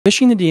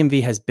Fishing the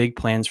DMV has big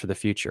plans for the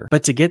future,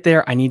 but to get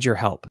there, I need your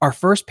help. Our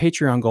first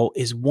Patreon goal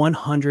is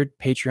 100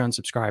 Patreon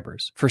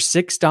subscribers for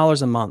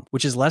 $6 a month,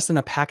 which is less than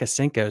a pack of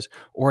Cincos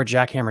or a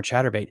jackhammer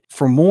chatterbait.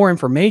 For more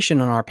information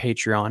on our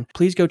Patreon,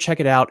 please go check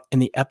it out in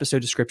the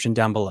episode description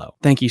down below.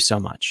 Thank you so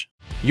much.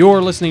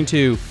 You're listening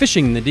to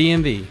Fishing the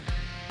DMV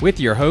with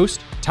your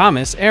host,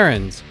 Thomas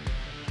Ahrens.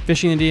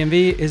 Fishing the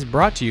DMV is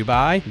brought to you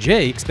by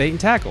Jake's Bait and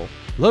Tackle,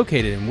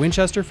 located in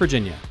Winchester,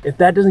 Virginia. If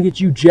that doesn't get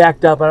you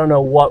jacked up, I don't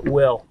know what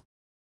will.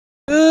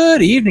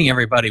 Good evening,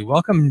 everybody.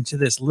 Welcome to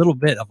this little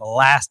bit of a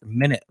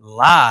last-minute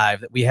live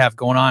that we have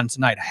going on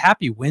tonight.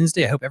 Happy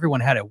Wednesday. I hope everyone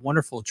had a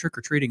wonderful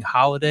trick-or-treating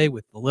holiday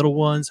with the little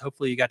ones.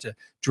 Hopefully you got to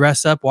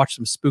dress up, watch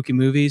some spooky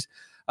movies.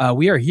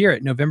 We are here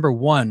at November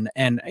 1,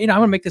 and I'm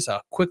going to make this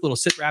a quick little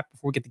sit-wrap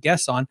before we get the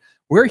guests on.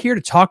 We're here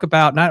to talk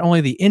about not only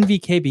the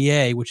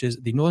NVKBA, which is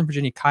the Northern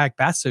Virginia Kayak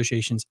Bass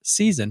Association's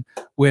season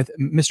with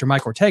Mr.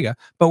 Mike Ortega,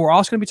 but we're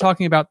also going to be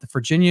talking about the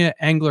Virginia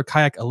Angler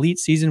Kayak Elite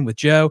season with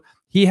Joe.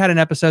 He had an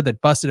episode that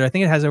busted. I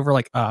think it has over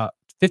like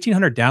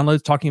 1,500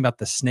 downloads talking about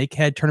the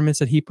snakehead tournaments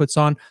that he puts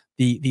on,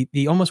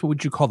 the almost what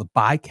would you call the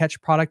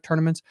bycatch product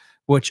tournaments,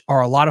 which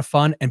are a lot of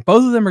fun. And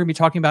both of them are going to be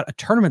talking about a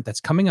tournament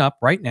that's coming up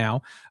right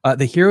now,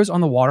 the Heroes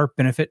on the Water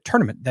Benefit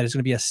Tournament. That is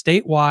going to be a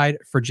statewide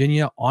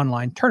Virginia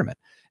online tournament.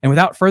 And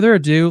without further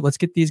ado, let's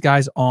get these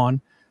guys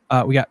on.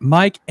 We got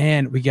Mike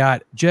and we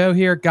got Joe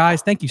here.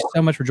 Guys, thank you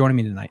so much for joining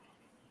me tonight.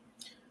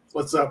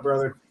 What's up,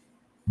 brother?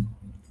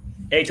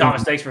 Hey,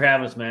 Thomas, thanks for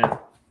having us, man.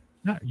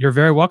 No, you're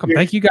very welcome.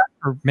 Thank you guys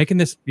for making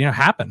this,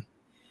 happen.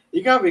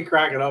 You got me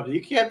cracking up.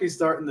 You can't be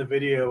starting the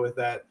video with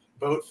that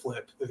boat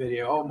flip, the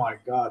video. Oh my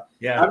God.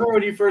 Yeah. I remember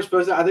when you first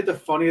posted, I think the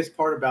funniest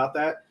part about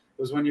that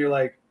was when you're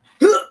like,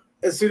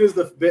 as soon as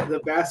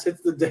the bass hits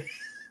the day.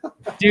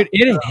 Dude,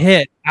 it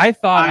hit. I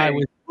thought I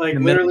was like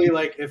literally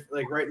like if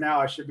like right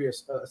now I should be a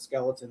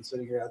skeleton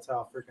sitting here. That's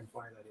how freaking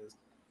funny that is.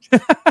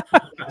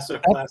 That's so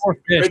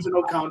classic.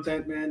 Original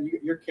content, man.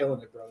 You're killing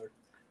it, brother.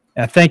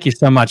 Yeah, thank you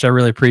so much. I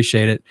really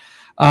appreciate it.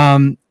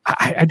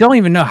 I don't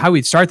even know how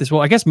we'd start this.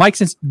 Well, I guess, Mike,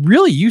 since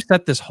really you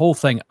set this whole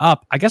thing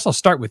up, I guess I'll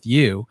start with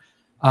you.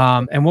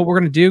 And what we're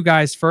going to do,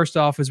 guys, first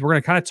off, is we're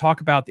going to kind of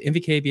talk about the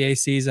NVKBA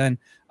season,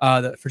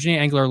 the Virginia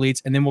Angler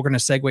Elites, and then we're going to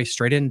segue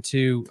straight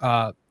into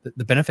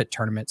the benefit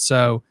tournament.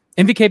 So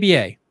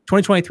NVKBA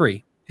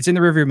 2023, it's in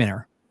the rearview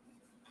mirror.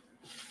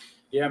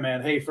 Yeah,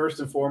 man. Hey, first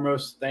and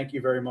foremost, thank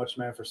you very much,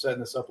 man, for setting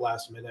this up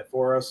last minute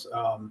for us.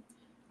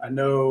 I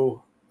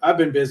know I've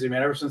been busy,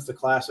 man, ever since the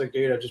Classic,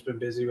 dude. I've just been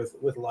busy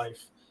with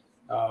life,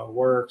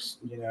 works,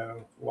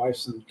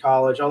 wife's in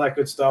college, all that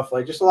good stuff.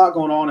 Like just a lot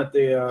going on at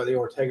the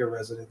Ortega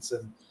residence,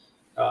 and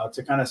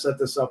to kind of set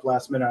this up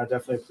last minute, I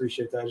definitely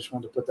appreciate that. I just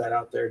wanted to put that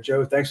out there.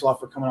 Joe, thanks a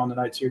lot for coming on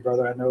tonight too,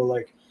 brother. I know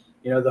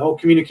the whole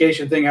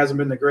communication thing hasn't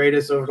been the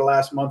greatest over the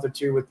last month or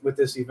two with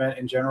this event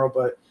in general,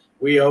 but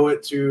we owe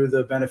it to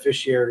the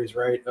beneficiaries,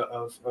 right,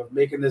 of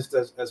making this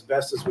as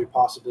best as we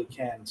possibly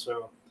can.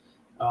 So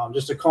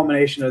just a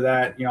culmination of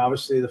that,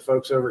 obviously the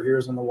folks over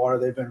here on the water,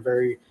 they've been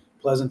very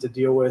pleasant to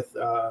deal with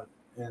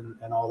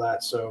and all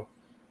that. So,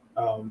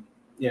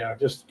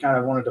 just kind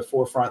of wanted to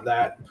forefront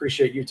that.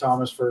 Appreciate you,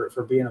 Thomas,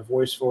 for being a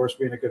voice for us,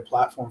 being a good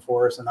platform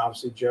for us, and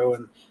obviously Joe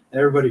and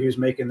everybody who's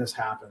making this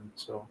happen.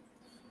 So,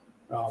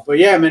 but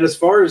yeah, I mean, as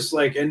far as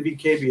like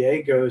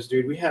NVKBA goes,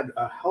 dude, we had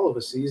a hell of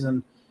a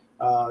season.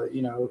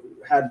 We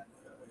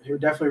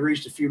definitely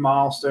reached a few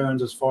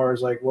milestones as far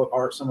as like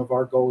what some of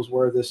our goals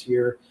were this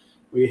year.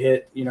 We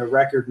hit,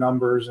 record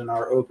numbers in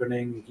our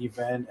opening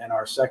event and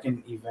our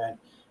second event.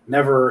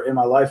 Never in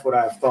my life would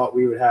I have thought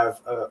we would have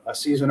a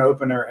season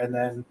opener and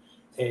then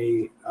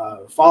a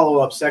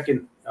follow-up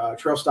second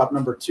trail stop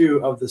number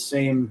 2 of the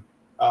same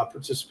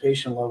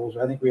participation levels.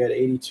 I think we had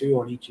 82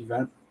 on each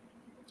event,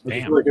 which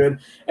is really good.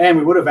 And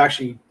we would have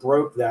actually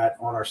broke that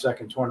on our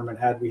second tournament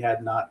had we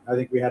had not. I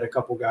think we had a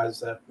couple guys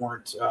that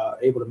weren't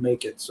able to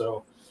make it.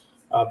 So,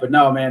 but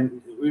no,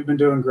 man, we've been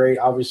doing great.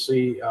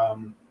 Obviously,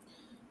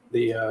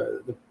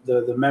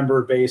 the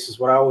member base is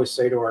what I always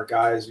say to our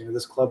guys.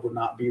 This club would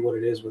not be what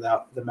it is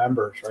without the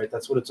members, right?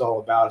 That's what it's all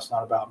about. It's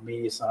not about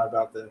me. It's not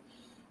about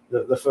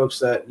the folks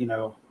that,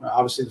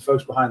 obviously the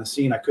folks behind the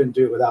scene. I couldn't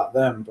do it without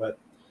them. But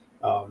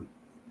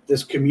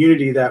this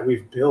community that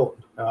we've built,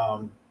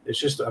 it's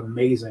just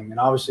amazing. And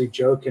obviously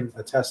Joe can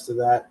attest to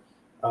that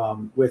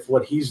with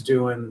what he's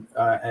doing.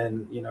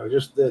 And,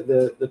 just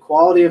the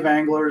quality of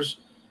anglers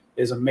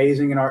is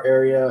amazing in our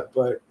area.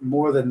 But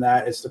more than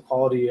that, it's the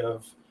quality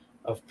of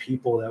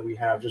people that we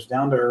have, just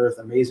down to earth,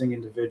 amazing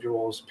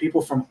individuals, people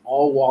from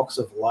all walks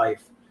of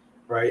life,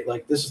 right?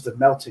 Like this is the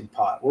melting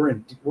pot.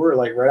 We're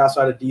like right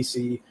outside of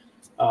DC.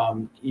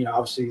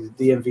 Obviously the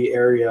DMV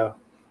area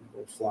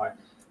will fly.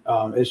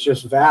 It's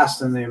just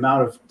vast in the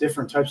amount of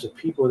different types of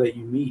people that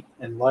you meet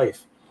in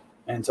life,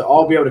 and to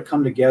all be able to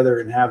come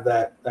together and have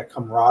that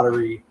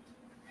camaraderie,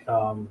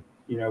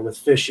 with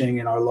fishing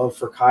and our love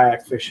for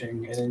kayak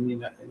fishing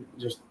and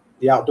just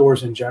the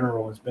outdoors in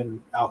general has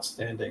been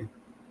outstanding.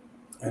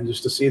 And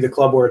just to see the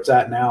club where it's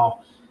at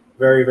now,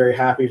 very, very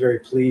happy, very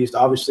pleased.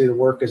 Obviously, the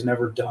work is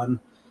never done.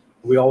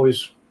 We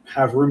always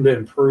have room to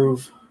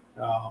improve.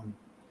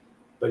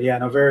 But yeah,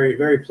 no, very,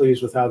 very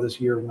pleased with how this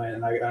year went.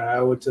 And I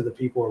owe it to the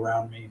people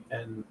around me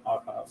and,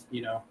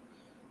 you know,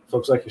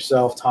 folks like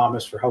yourself,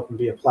 Thomas, for helping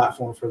be a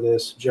platform for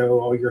this. Joe,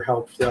 all your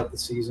help throughout the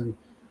season.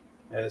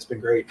 It's been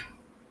great.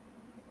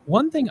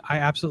 One thing I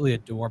absolutely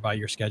adore about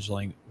your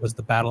scheduling was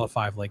the Battle of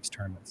Five Lakes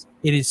tournaments.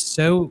 It is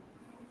so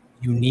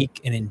unique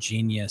and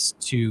ingenious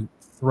to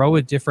throw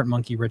a different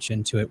monkey wrench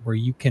into it where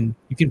you can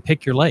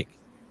pick your lake.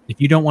 If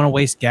you don't want to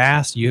waste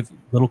gas, you have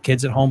little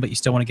kids at home, but you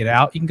still want to get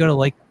out, you can go to a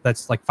lake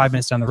that's like 5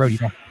 minutes down the road. You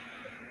don't.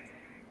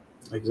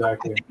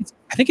 Exactly.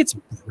 I think it's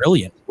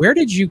brilliant. Where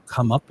did you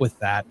come up with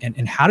that,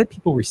 and how did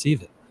people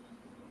receive it?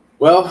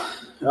 Well,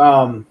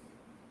 yeah,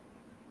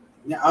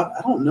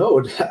 I don't know.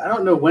 I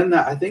don't know when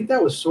that. I think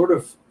that was sort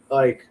of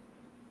like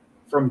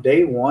from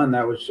day one.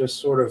 That was just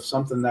sort of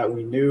something that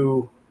we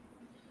knew,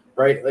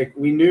 right? Like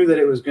we knew that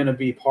it was going to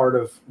be part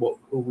of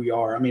who we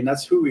are. I mean,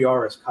 that's who we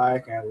are as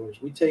kayak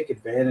anglers. We take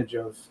advantage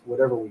of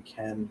whatever we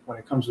can when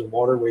it comes to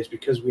waterways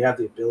because we have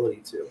the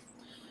ability to.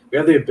 We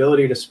have the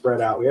ability to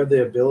spread out. We have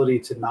the ability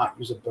to not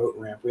use a boat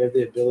ramp. We have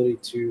the ability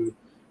to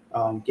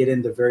get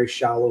into very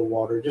shallow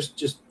water,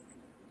 just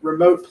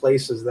remote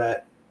places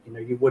that you know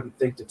you wouldn't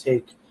think to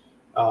take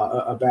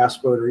a bass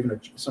boat or even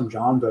some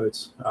John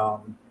boats.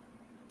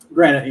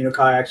 Granted, you know,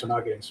 kayaks are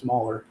not getting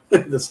smaller.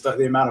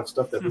 the amount of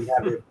stuff that we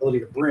have the ability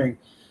to bring,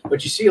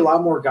 but you see a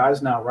lot more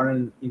guys now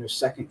running, you know,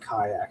 second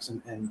kayaks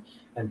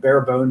and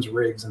bare bones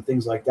rigs and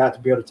things like that to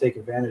be able to take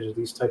advantage of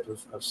these type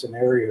of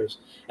scenarios.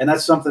 And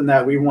that's something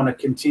that we want to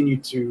continue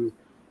to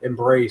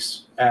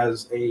embrace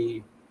as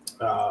a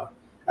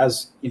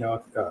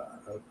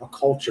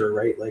culture,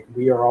 right? Like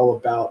we are all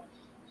about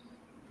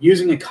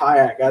using a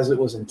kayak as it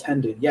was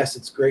intended. Yes,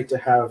 it's great to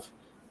have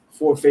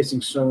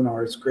forward-facing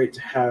sonar. It's great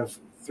to have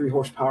 3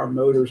 horsepower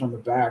motors on the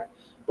back,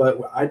 but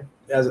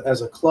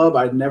as a club,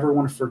 I never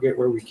want to forget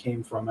where we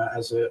came from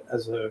as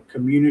a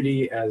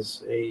community,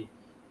 as a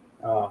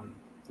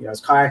as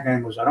kayak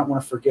anglers. I don't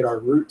want to forget our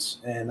roots,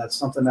 and that's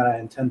something that I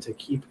intend to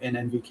keep in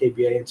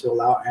NVKBA and to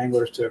allow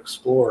anglers to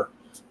explore.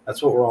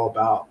 That's what we're all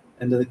about,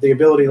 and the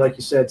ability, like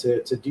you said,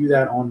 to do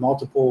that on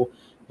multiple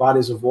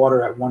bodies of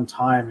water at one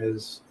time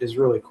is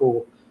really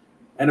cool.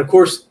 And of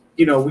course,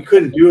 you know, we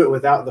couldn't do it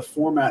without the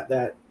format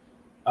that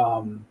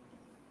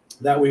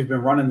that we've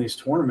been running these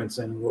tournaments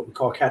in, what we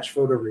call catch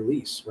photo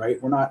release,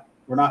 right? We're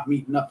not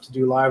meeting up to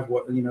do live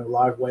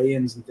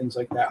weigh-ins and things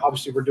like that.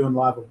 Obviously we're doing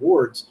live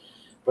awards,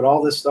 but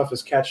all this stuff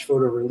is catch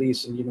photo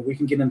release. And, you know, we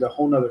can get into a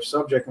whole nother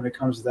subject when it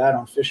comes to that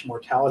on fish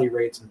mortality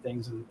rates and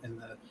things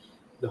and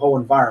the whole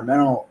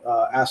environmental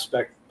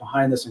aspect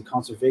behind this and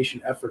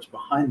conservation efforts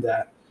behind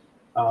that.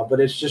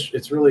 But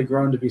it's really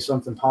grown to be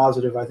something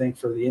positive, I think,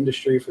 for the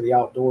industry, for the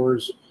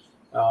outdoors,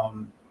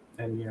 and,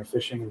 you know,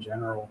 fishing in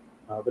general.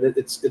 But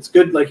it's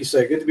good, like you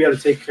said, good to be able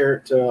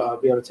to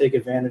be able to take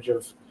advantage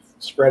of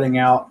spreading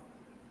out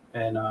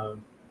and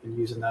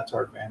using that to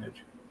our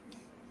advantage.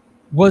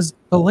 Was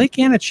the Lake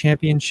Anna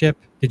Championship,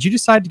 did you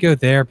decide to go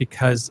there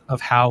because of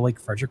how Lake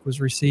Frederick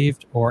was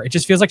received? Or it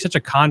just feels like such a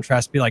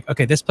contrast to be like,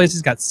 okay, this place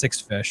has got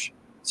 6 fish,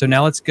 so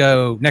now let's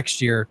go next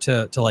year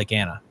to Lake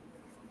Anna?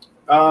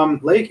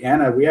 Lake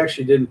Anna, we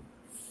actually didn't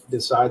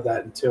decide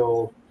that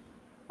until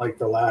like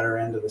the latter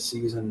end of the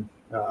season.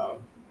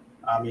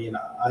 I mean,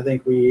 I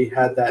think we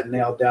had that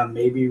nailed down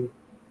maybe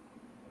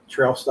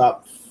trail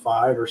stop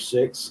 5 or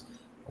 6.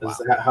 Wow. Is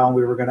that how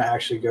we were going to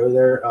actually go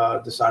there?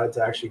 Decided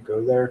to actually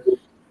go there.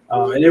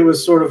 And it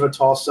was sort of a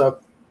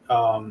toss-up.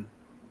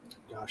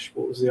 Gosh,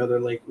 what was the other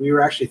lake? We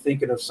were actually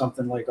thinking of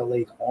something like a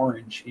Lake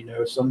Orange, you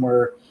know,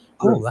 somewhere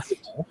that's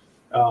cool.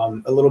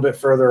 A little bit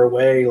further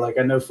away. Like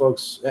I know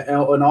folks,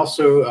 and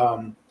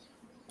also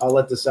I'll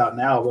let this out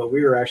now, but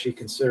we were actually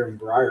considering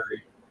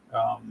Briary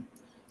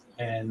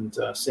and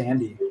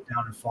Sandy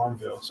down in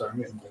Farmville. Sorry, I'm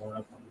getting blown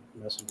up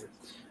on Messenger.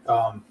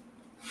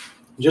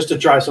 Just to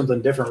try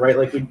something different, right?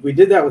 Like we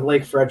did that with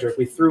Lake Frederick.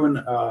 We threw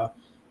in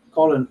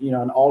called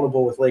an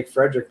audible with Lake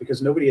Frederick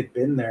because nobody had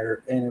been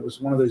there, and it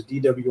was one of those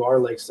DWR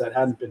lakes that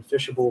hadn't been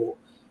fishable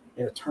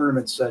in a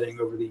tournament setting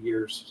over the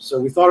years. So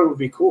we thought it would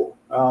be cool.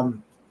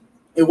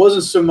 It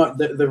wasn't so much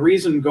the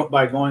reason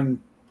by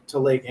going to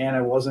Lake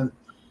Anna wasn't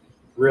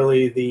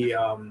really the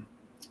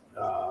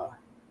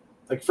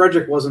like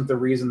Frederick wasn't the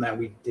reason that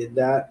we did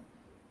that.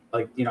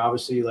 Like, you know,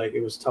 obviously like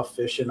it was tough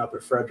fishing up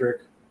at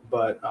Frederick,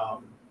 but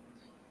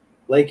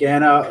Lake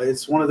Anna,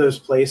 it's one of those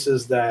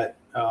places that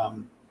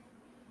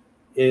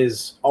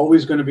is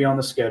always going to be on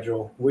the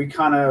schedule. We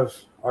kind of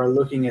are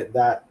looking at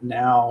that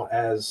now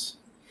as,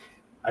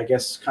 I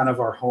guess, kind of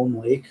our home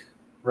lake,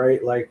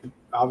 right? Like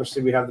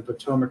obviously we have the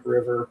Potomac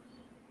River,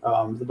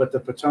 but the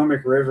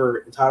Potomac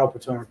River, tidal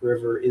Potomac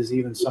River, is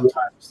even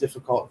sometimes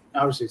difficult.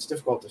 Obviously it's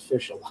difficult to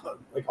fish a lot,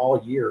 like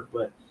all year,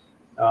 but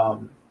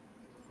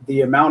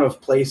the amount of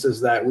places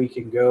that we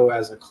can go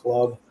as a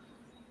club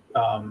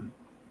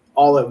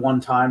all at one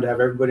time to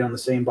have everybody on the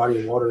same body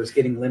of water is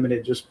getting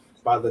limited just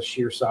by the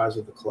sheer size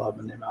of the club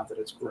and the amount that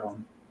it's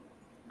grown.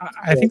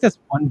 I think that's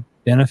one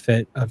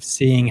benefit of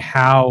seeing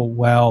how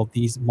well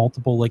these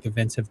multiple lake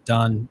events have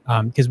done.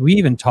 Because we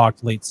even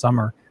talked late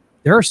summer,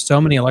 there are so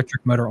many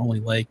electric motor only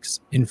lakes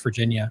in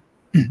Virginia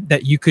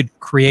that you could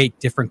create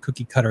different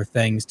cookie cutter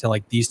things to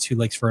like these 2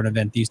 lakes for an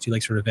event, these 2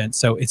 lakes for an event.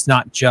 So it's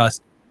not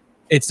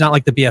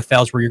like the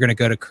BFLs where you're going to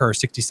go to Kerr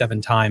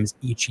 67 times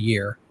each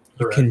year.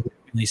 You can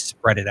really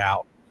spread it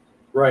out.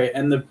 Right.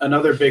 And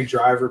another big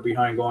driver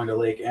behind going to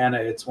Lake Anna,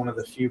 it's one of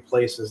the few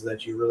places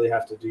that you really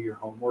have to do your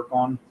homework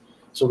on.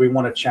 So we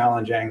want to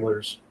challenge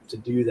anglers to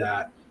do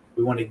that.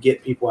 We want to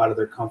get people out of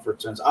their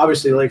comfort zones.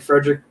 Obviously, Lake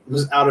Frederick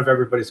was out of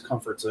everybody's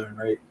comfort zone,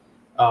 right?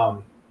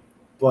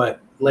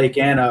 But Lake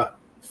Anna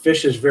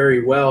fishes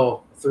very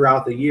well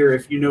throughout the year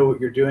if you know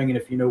what you're doing and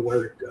if you know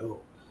where to go,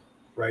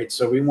 right?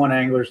 So we want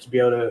anglers to be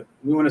able to,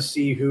 we want to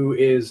see who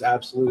is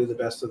absolutely the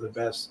best of the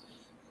best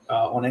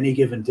on any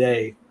given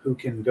day, who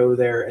can go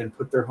there and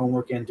put their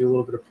homework in, do a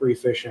little bit of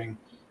pre-fishing,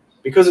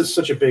 because it's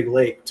such a big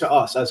lake to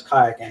us as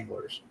kayak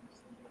anglers.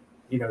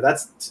 You know,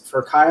 that's for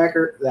a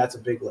kayaker, that's a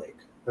big lake.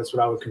 That's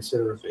what I would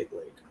consider a big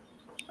lake.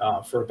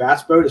 For a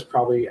bass boat, it's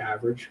probably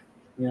average,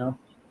 you know,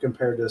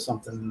 compared to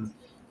something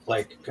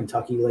like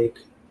Kentucky Lake,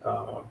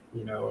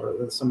 you know,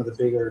 or some of the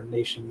bigger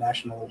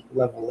national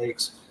level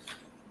lakes.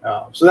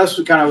 So that's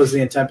what kind of was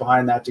the intent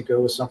behind that, to go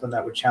with something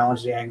that would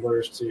challenge the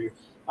anglers to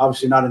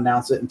obviously not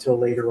announce it until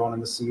later on in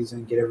the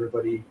season, get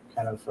everybody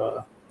kind of,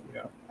 you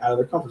know, out of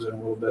their comfort zone a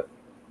little bit.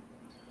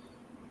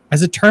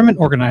 As a tournament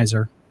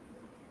organizer,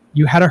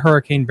 you had a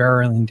hurricane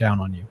barreling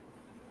down on you.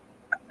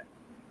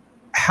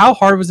 How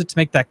hard was it to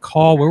make that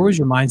call? Where was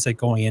your mindset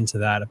going into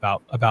that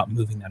about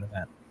moving that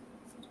event?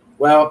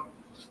 Well,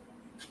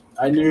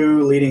 I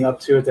knew leading up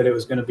to it that it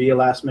was going to be a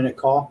last minute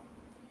call,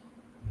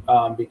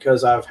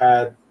 because I've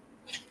had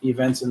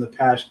events in the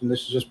past, and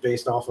this is just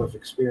based off of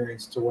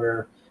experience, to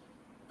where,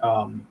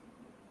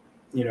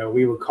 you know,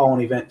 we would call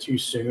an event too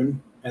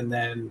soon and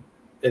then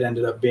it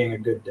ended up being a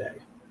good day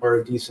or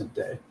a decent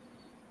day,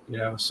 you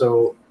know.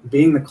 So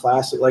being the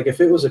classic, like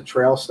if it was a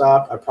trail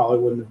stop, I probably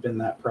wouldn't have been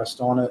that pressed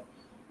on it.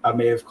 I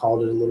may have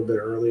called it a little bit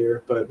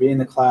earlier, but being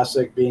the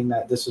classic, being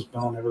that this has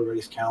been on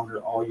everybody's calendar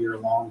all year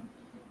long,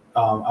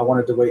 I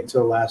wanted to wait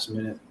until the last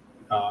minute.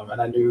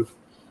 And I knew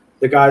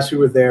the guys who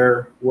were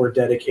there were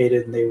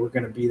dedicated and they were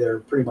going to be there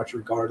pretty much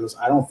regardless.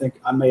 I don't think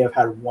I may have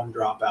had one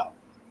dropout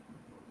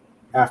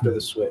after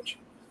the switch.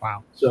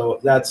 Wow.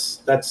 So that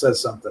says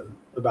something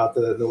about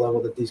the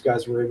level that these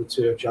guys were able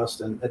to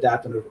adjust and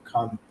adapt and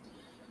overcome,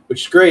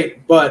 which is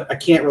great, but I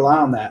can't rely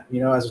on that.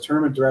 You know, as a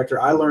tournament director,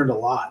 I learned a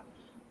lot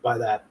by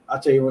that. I'll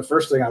tell you what,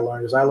 first thing I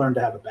learned is I learned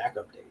to have a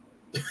backup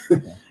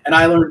date. And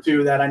I learned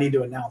too that I need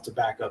to announce a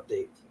backup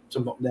date.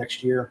 So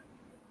next year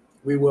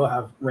we will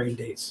have rain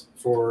dates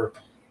for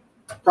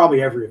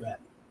probably every event.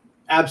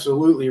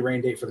 Absolutely a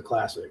rain date for the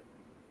Classic.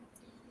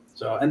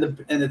 So,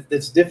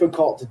 it's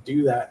difficult to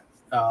do that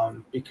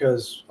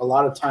because a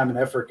lot of time and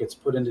effort gets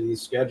put into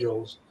these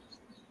schedules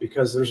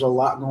because there's a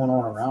lot going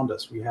on around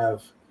us. We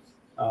have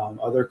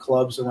other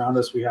clubs around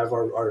us. We have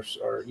our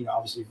you know,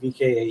 obviously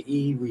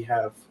VKAE. We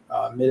have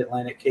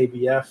Mid-Atlantic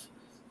KBF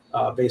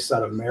based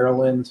out of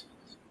Maryland.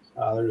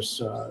 There's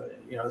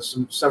you know,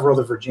 several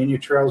other Virginia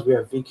trails. We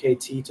have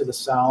VKT to the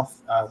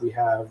south. We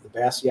have the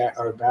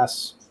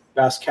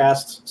Bass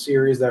Cast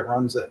series that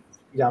runs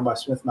down by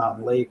Smith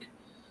Mountain Lake.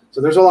 So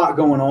there's a lot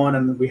going on,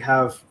 and we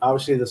have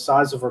obviously the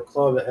size of our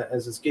club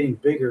as it's getting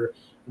bigger.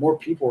 More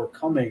people are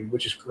coming,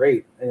 which is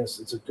great.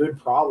 It's a good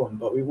problem,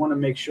 but we want to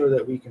make sure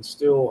that we can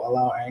still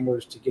allow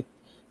anglers to get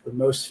the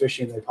most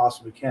fishing they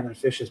possibly can and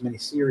fish as many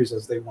series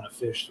as they want to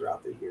fish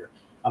throughout the year.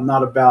 I'm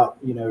not about,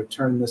 you know,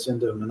 turning this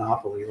into a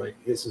monopoly. Like,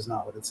 this is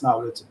not what it's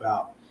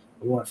about.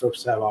 We want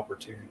folks to have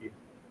opportunity.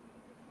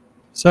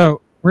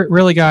 So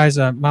really, guys,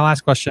 my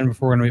last question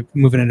before we're going to be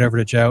moving it over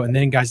to Joe, and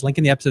then guys, link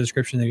in the episode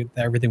description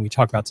everything we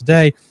talked about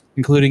today,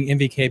 including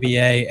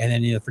NVKBA and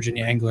then, you know,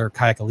 Virginia Angler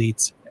Kayak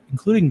Elites,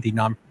 including the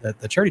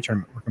charity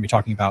tournament we're going to be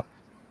talking about.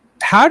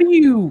 How do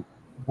you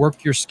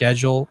work your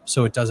schedule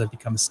so it doesn't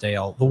become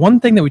stale? The one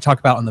thing that we talk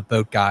about on the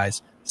boat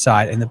guys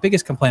side, and the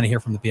biggest complaint I hear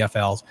from the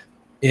BFLs,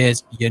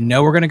 is, you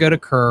know, we're going to go to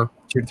Kerr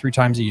 2 to 3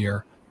 times a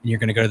year, and you're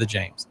going to go to the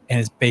James, and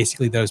it's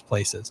basically those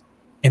places.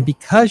 And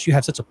because you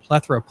have such a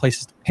plethora of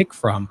places to pick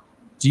from,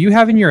 do you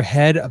have in your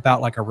head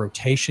about like a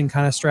rotation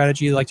kind of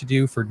strategy you like to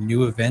do for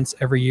new events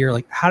every year?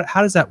 Like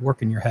how does that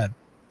work in your head?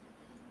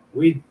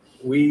 We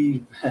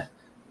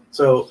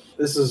so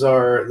this was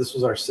our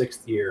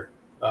 6th year.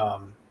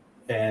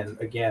 And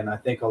again, I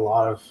think a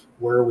lot of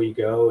where we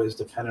go is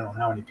dependent on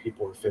how many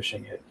people are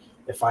fishing it.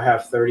 If I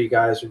have 30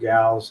 guys or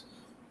gals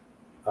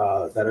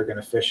that are going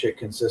to fish it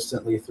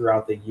consistently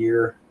throughout the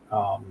year,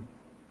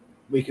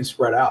 we can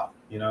spread out,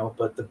 you know,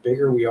 but the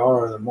bigger we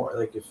are, the more,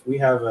 like if we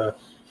have a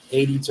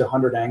 80 to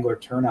 100 angler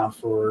turnout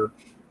for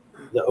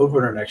the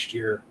opener next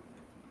year,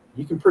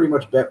 you can pretty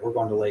much bet we're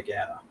going to Lake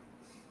Anna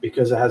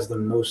because it has the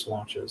most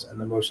launches and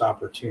the most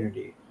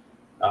opportunity.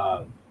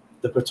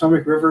 The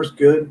Potomac River is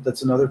good.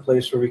 That's another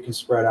place where we can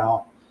spread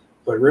out,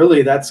 but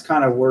really that's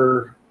kind of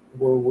where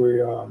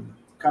we're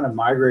kind of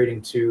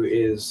migrating to,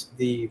 is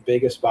the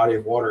biggest body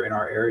of water in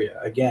our area.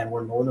 Again,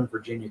 we're Northern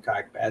Virginia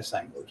kayak bass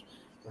anglers.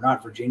 We're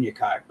not Virginia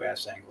kayak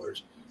bass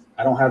anglers.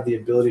 I don't have the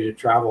ability to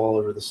travel all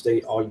over the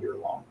state all year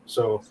long.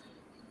 So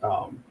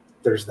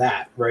there's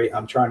that, right?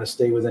 I'm trying to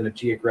stay within a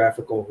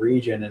geographical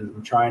region, and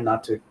I'm trying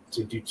not to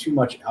do too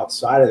much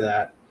outside of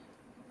that,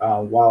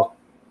 while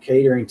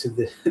catering to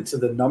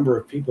the number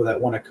of people that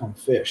want to come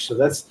fish.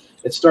 So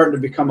it's starting to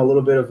become a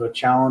little bit of a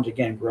challenge.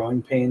 Again,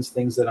 growing pains,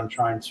 things that I'm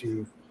trying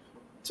to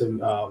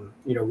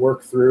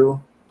work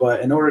through.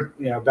 But in order,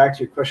 back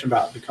to your question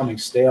about becoming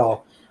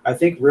stale, I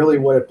think really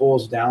what it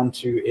boils down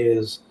to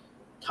is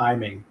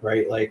timing,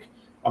 right? Like,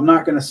 I'm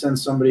not going to send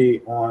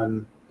somebody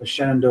on the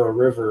Shenandoah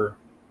River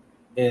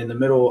in the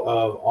middle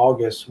of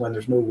August when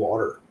there's no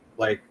water.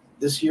 Like,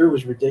 this year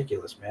was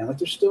ridiculous, man. Like,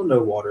 there's still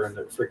no water in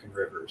the freaking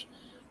rivers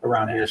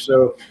around here.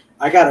 So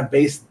I got to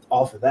base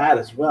off of that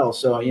as well.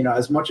 So,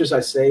 as much as I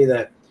say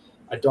that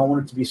I don't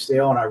want it to be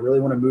stale and I really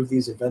want to move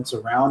these events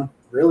around,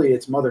 really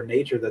it's Mother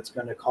Nature that's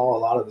going to call a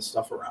lot of the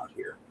stuff around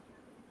here.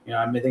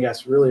 I think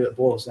that's really what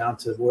boils down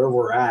to where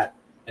we're at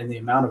and the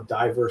amount of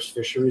diverse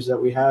fisheries that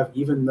we have.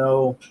 Even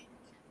though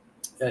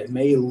it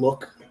may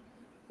look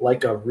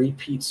like a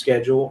repeat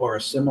schedule or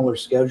a similar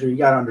schedule, you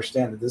got to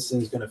understand that this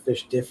thing's going to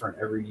fish different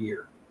every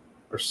year,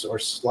 or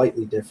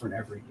slightly different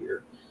every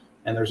year.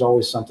 And there's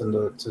always something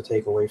to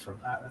take away from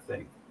that, I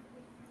think.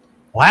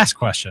 Last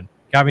question.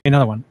 Got me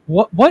another one.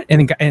 What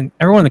and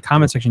everyone in the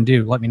comment section,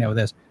 do let me know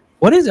this.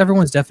 What is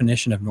everyone's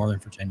definition of Northern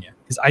Virginia?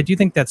 Because I do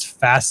think that's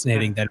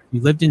fascinating that if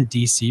you lived in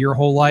DC your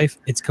whole life,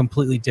 it's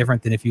completely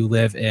different than if you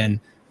live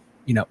in,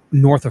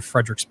 north of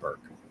Fredericksburg.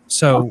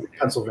 So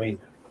Pennsylvania.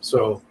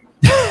 So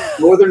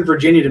Northern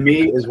Virginia to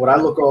me is what I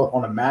look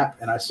on a map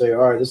and I say,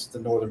 all right, this is the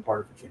northern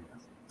part of Virginia.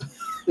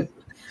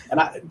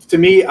 And to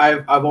me,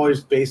 I've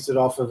always based it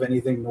off of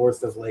anything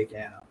north of Lake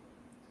Anna.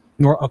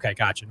 Okay,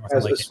 gotcha.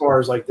 As far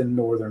as like the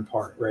northern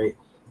part, right?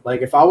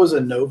 Like if I was a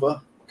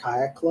Nova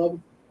kayak club,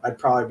 I'd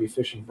probably be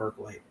fishing Burke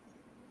Lake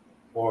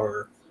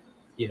or,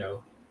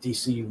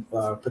 DC,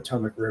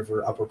 Potomac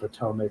River, Upper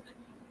Potomac,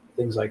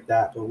 things like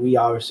that. But we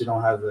obviously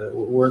don't have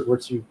we're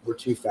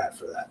too fat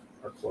for that,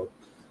 our club.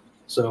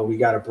 So we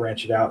got to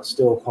branch it out,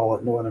 still call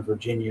it Northern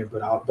Virginia,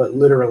 but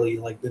literally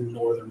like the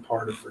northern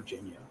part of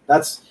Virginia.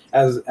 That's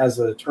as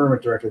a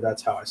tournament director,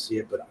 that's how I see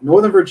it. But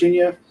Northern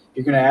Virginia,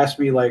 you're going to ask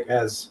me like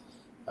as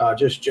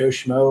just Joe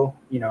Schmo,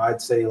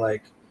 I'd say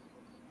like,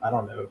 I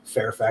don't know,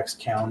 Fairfax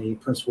County,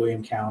 Prince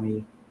William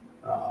County,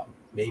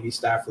 maybe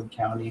Stafford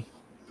County,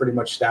 pretty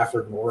much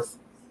Stafford North.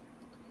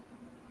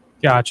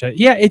 Gotcha.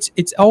 Yeah,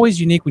 it's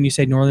always unique when you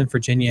say Northern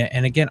Virginia.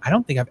 And again, I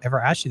don't think I've ever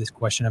asked you this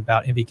question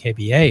about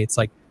NVKBA. It's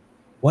like,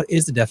 what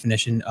is the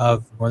definition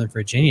of Northern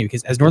Virginia?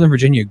 Because as Northern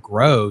Virginia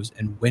grows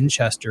and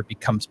Winchester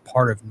becomes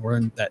part of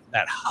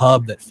that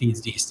hub that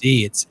feeds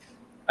DC,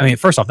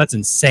 first off, that's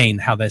insane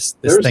how this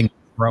thing is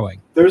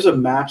growing. There's a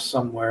map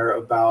somewhere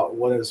about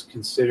what is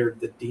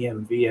considered the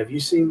DMV. Have you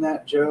seen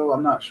that, Joe?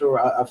 I'm not sure.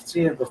 I've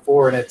seen it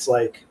before, and it's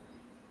like,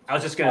 I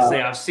was just going to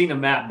say, I've seen a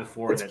map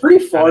before. It's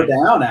pretty far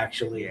down,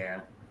 actually.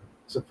 Yeah.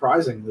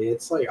 Surprisingly,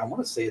 it's like, I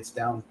want to say it's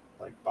down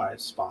like by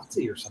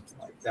Spotsy or something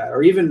like that.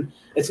 Or even,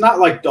 it's not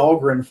like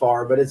Dahlgren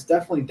far, but it's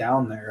definitely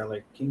down there,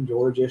 like King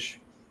George-ish,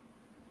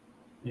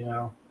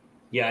 Yeah,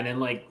 and then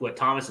like what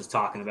Thomas is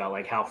talking about,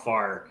 like how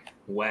far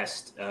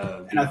west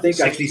of I think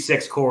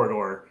 66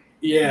 corridor.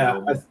 Yeah.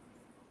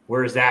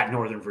 Where is that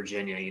Northern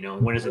Virginia?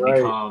 When does it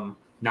become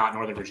not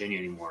Northern Virginia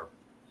anymore?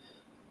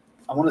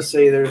 I want to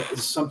say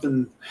there's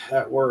something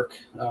at work.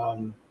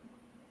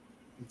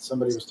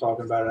 Somebody was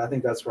talking about it. I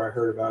think that's where I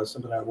heard about it.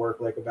 Something at work,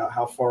 like about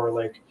how far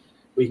like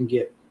we can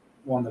get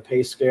on the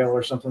pay scale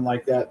or something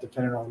like that,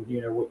 depending on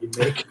what you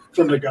make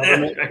from the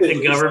government.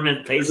 The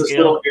government pay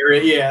scale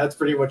area. Yeah, that's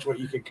pretty much what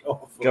you could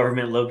go for.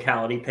 Government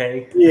locality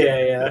pay.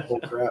 Yeah, that whole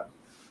crap.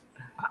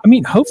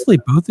 Hopefully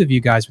both of you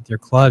guys with your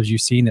clubs,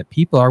 you've seen that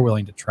people are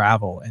willing to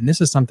travel. And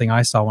this is something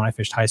I saw when I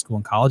fished high school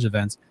and college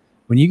events.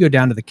 When you go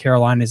down to the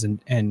Carolinas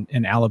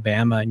and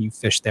Alabama and you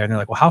fish there, and they're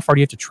like, well, how far do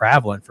you have to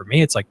travel? And for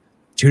me, it's like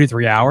 2 to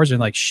 3 hours. And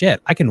like, shit,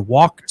 I can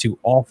walk to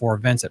all 4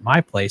 events at my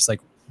place.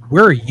 Like,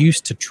 we're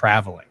used to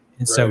traveling.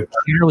 And so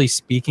generally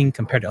speaking,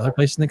 compared to other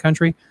places in the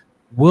country,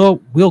 we'll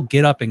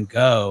get up and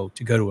go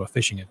to a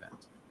fishing event.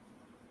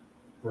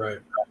 Right.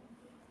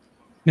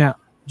 Now,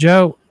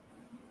 Joe,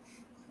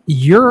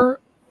 your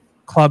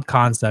club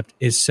concept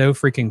is so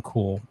freaking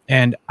cool.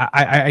 And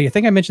I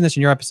think I mentioned this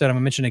in your episode. I'm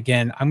going to mention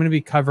again. I'm going to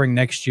be covering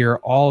next year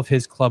all of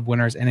his club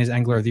winners and his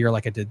Angler of the Year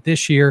like I did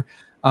this year.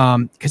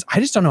 Because I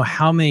just don't know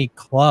how many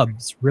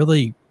clubs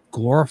really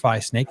glorify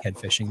snakehead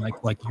fishing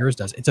like yours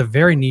does. It's a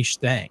very niche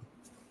thing.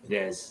 It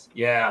is.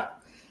 Yeah.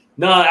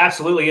 No,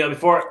 absolutely.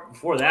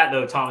 Before that,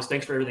 though, Thomas,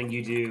 thanks for everything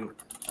you do.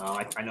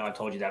 I know I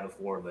told you that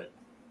before, but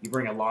you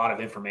bring a lot of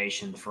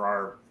information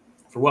for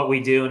what we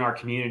do in our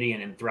community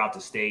and throughout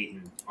the state,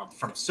 and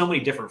from so many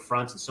different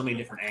fronts and so many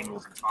different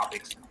angles and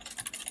topics.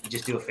 You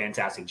just do a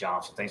fantastic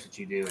job. So thanks for what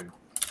you do.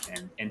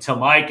 And to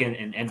Mike and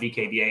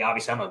NVKBA,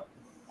 obviously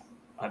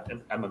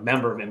I'm a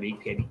member of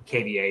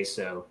NVKBA,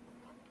 so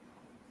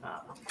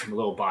I'm a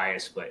little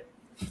biased, but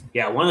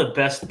yeah, one of the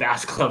best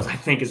bass clubs I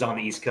think is on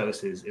the East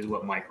Coast is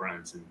what Mike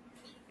runs, and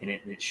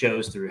it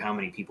shows through how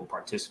many people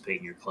participate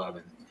in your club,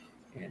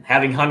 and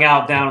having hung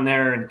out down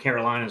there in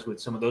Carolinas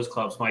with some of those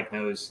clubs, Mike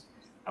knows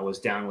I was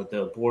down with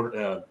the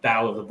border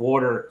Battle of the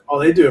Border. Oh,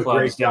 they do a clubs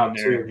great down job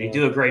there. too. They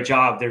do a great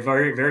job. They're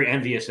very, very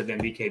envious of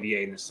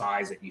NVKBA and the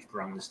size that you've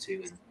grown this to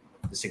and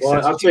the success.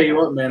 Well, I'll tell you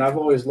what, man. I've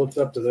always looked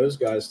up to those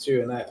guys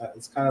too, and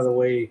it's kind of the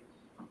way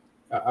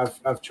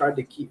I've tried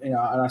to keep, and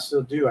I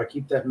still do. I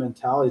keep that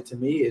mentality. To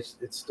me, it's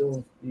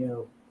still,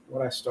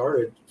 what I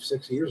started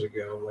 6 years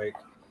ago. Like,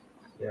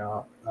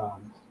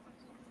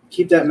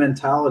 keep that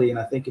mentality, and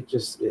I think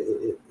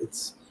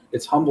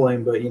it's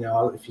humbling. But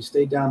if you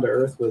stay down to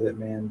earth with it,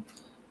 man,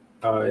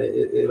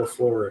 it'll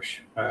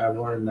flourish. I've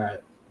learned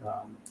that.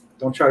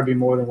 Don't try to be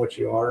more than what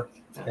you are.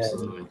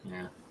 Absolutely,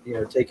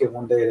 and, take it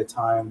one day at a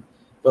time.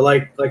 But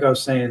like I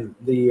was saying,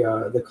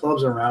 the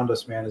clubs around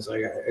us, man, is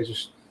like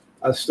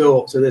I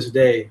still to this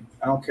day,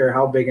 I don't care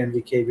how big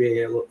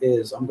NVKBA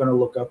is, I'm going to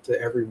look up to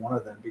every one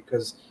of them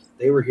because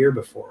they were here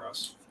before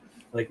us.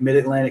 Like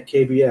Mid-Atlantic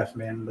KBF,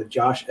 man, the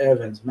Josh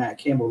Evans, Matt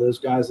Campbell, those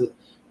guys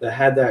that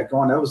had that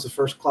going. That was the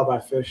first club I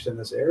fished in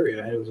this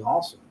area, and it was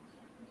awesome.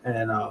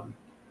 And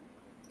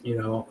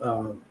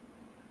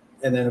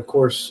and then of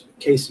course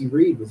Casey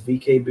Reed with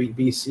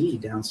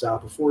VKBC down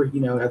south. Before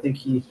I think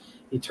he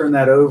turned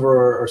that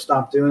over or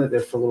stopped doing it there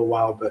for a little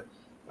while, but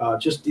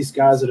just these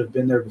guys that have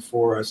been there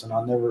before us, and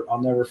I'll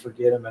never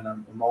forget them, and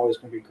I'm always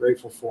going to be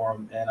grateful for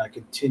them, and I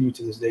continue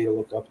to this day to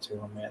look up to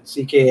them, man.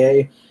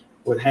 CKA,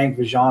 what Hank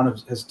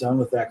Vijan has done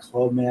with that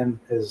club, man,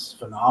 is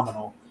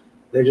phenomenal.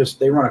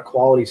 They run a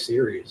quality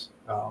series.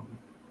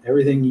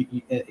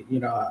 Everything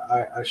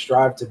I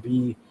strive to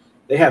be.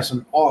 They have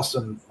some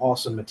awesome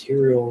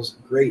materials,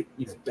 great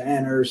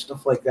banners,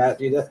 stuff like that,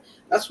 dude.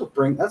 That's what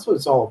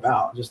it's all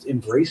about. Just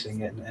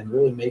embracing it and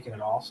really making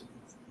it awesome.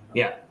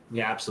 Yeah,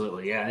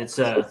 absolutely. Yeah, it's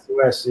that's the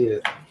way I see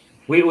it.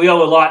 We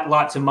owe a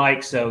lot to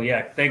Mike. So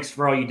yeah, thanks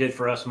for all you did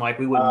for us, Mike.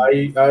 We wouldn't.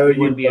 I owe you,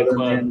 wouldn't be brother, a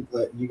club. man.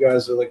 But you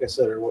guys are, like I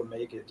said, are what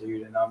make it,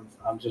 dude. And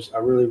I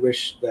really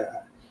wish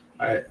that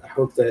I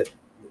hope that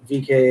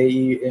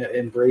VKAE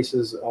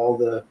embraces all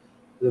the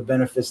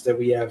benefits that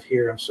we have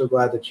here. I'm so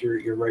glad that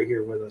you're right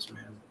here with us,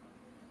 man.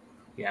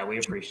 Yeah, we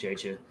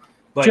appreciate you.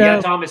 But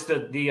yeah, Thomas,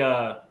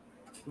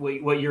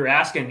 what you're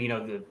asking,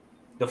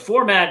 the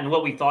format and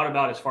what we thought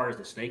about as far as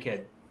the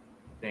snakehead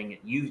thing,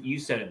 you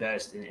said it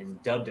best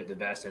and dubbed it the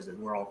best, as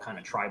we're all kind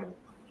of tribal.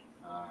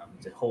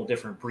 It's a whole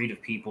different breed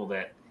of people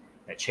that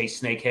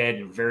chase snakehead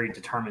and very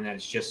determined that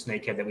it's just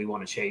snakehead that we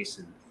want to chase.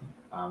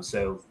 And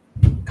so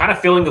kind of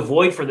filling the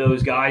void for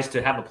those guys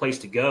to have a place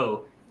to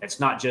go that's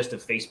not just a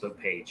Facebook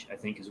page, I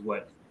think is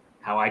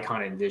how I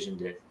kind of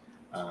envisioned it.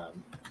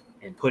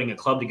 And putting a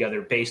club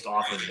together based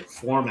off of the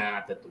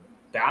format that the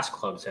bass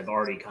clubs have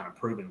already kind of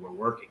proven were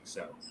working.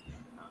 So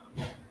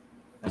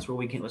that's what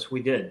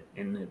we did,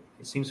 and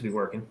it seems to be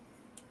working.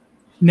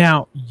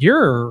 Now,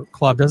 your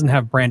club doesn't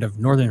have brand of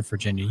Northern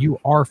Virginia. You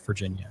are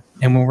Virginia.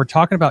 And when we're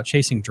talking about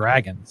chasing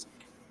dragons,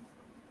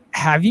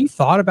 have you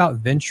thought about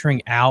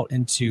venturing out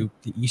into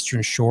the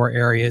Eastern Shore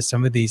areas,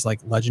 some of these like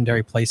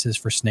legendary places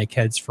for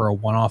snakeheads for a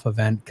one-off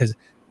event? Because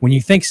when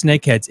you think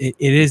snakeheads, it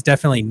is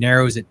definitely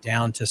narrows it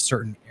down to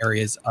certain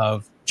areas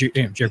of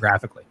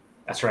geographically.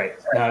 That's right.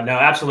 No,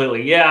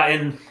 absolutely. Yeah.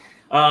 And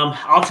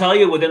I'll tell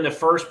you, within the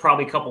first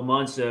probably couple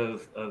months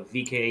of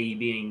VKAE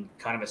being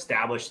kind of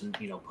established and,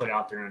 put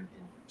out there in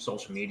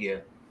social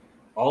media,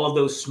 all of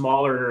those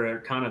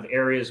smaller kind of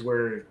areas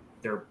where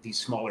there are these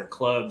smaller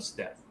clubs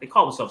that they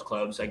call themselves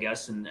clubs, I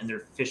guess, and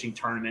they're fishing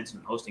tournaments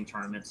and hosting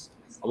tournaments.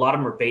 A lot of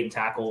them are bait and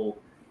tackle,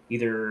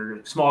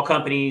 either small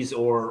companies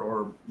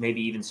or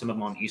maybe even some of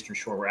them on the Eastern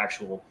Shore where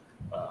actual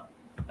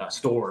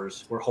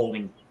stores were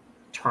holding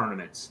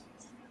tournaments.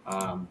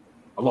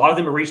 A lot of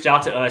them have reached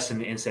out to us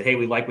and said, hey,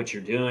 we like what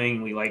you're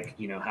doing. We like,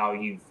 how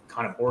you've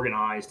kind of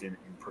organized and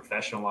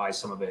professionalized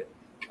some of it.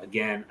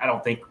 Again, I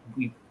don't think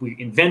we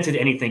invented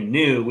anything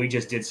new. We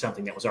just did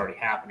something that was already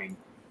happening.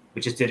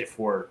 We just did it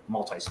for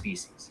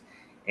multi-species.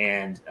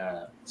 And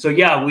so,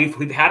 yeah,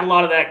 we've had a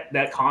lot of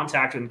that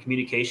contact and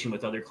communication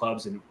with other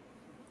clubs, and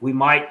we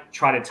might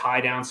try to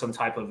tie down some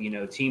type of,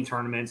 team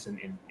tournaments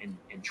and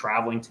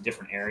traveling to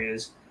different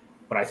areas.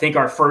 But I think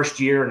our first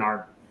year and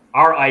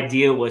our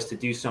idea was to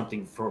do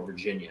something for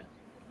Virginia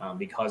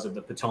because of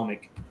the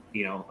Potomac,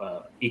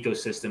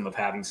 ecosystem of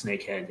having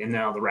snakehead, and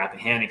now the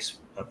Rappahannock's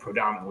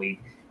predominantly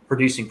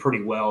producing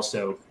pretty well.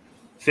 So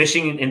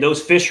fishing in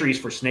those fisheries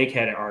for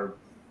snakehead are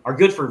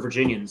good for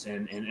Virginians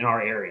and in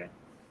our area.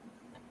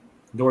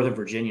 Northern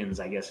Virginians,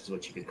 I guess, is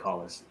what you could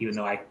call us, even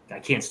though I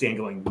can't stand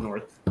going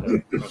north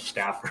of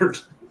Stafford.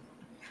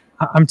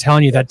 I'm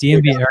telling you, that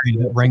DMV area,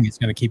 that ring is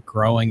going to keep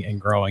growing and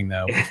growing,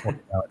 though.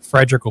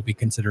 Frederick will be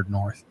considered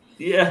north.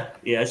 Yeah,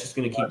 it's just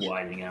going to keep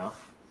widening out.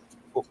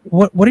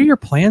 What are your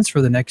plans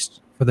for the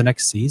next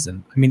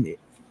season? I mean,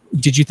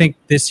 did you think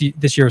this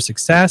year was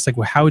success? Like,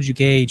 how would you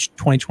gauge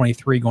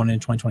 2023 going into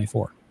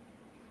 2024?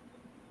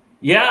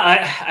 Yeah,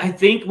 I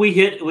think we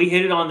hit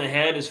it on the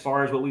head as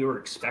far as what we were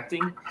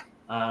expecting.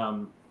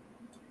 I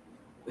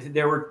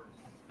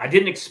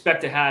didn't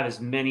expect to have as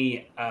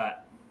many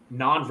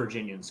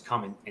non-Virginians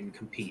come and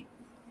compete.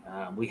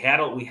 We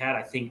had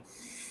I think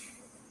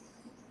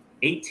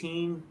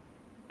 18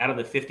 out of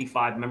the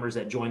 55 members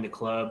that joined the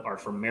club are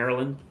from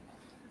Maryland.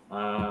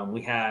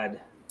 We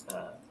had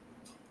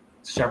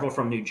several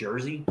from New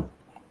Jersey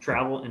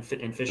travel and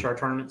fish our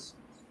tournaments.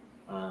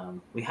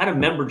 We had a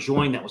member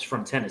join that was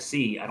from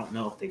Tennessee. I don't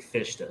know if they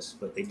fished us,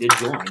 but they did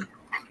join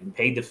and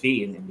paid the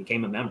fee and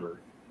became a member.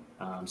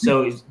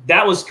 So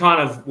that was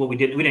kind of what we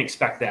did. We didn't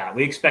expect that.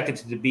 We expected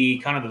it to be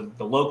kind of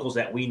the locals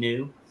that we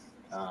knew,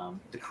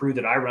 the crew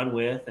that I run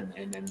with,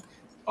 and then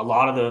a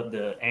lot of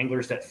the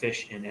anglers that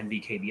fish in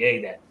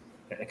NVKBA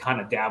that kind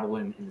of dabble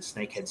in the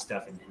snakehead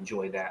stuff and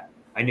enjoy that.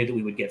 I knew that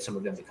we would get some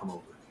of them to come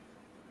over,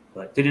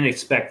 but didn't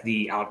expect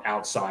the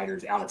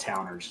outsiders,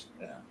 out-of-towners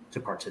to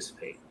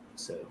participate.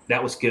 So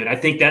that was good. I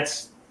think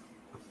that's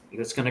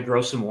going to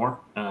grow some more.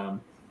 And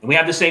we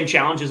have the same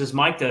challenges as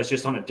Mike does,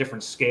 just on a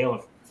different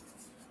scale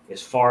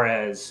as far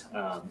as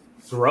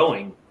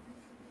growing,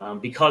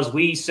 because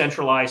we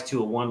centralized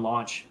to a one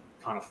launch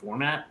kind of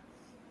format.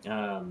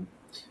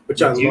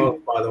 Which I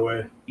love, by the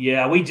way.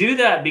 Yeah, we do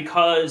that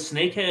because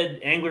snakehead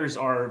anglers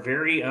are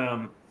very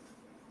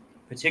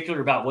particular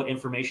about what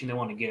information they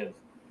want to give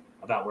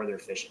about where they're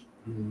fishing.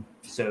 Mm-hmm.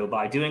 So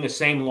by doing a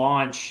same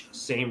launch,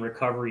 same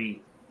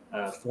recovery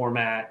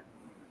format,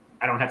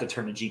 I don't have to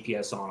turn the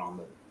GPS on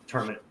the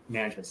tournament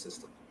management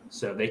system.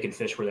 So they can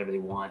fish wherever they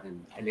want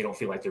and they don't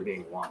feel like they're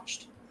being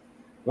watched.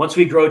 Once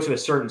we grow to a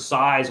certain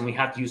size and we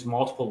have to use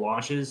multiple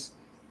launches,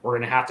 we're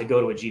going to have to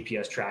go to a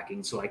GPS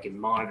tracking so I can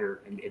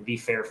monitor and be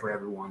fair for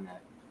everyone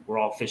that we're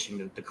all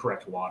fishing the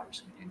correct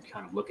waters and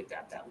kind of look at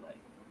that way.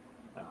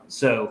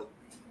 So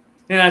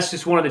that's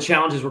just one of the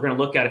challenges we're going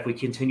to look at if we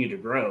continue to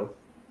grow.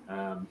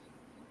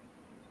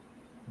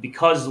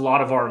 Because a lot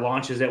of our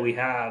launches that we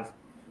have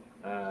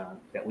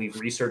that we've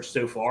researched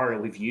so far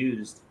and we've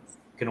used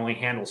can only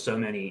handle so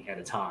many at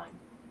a time.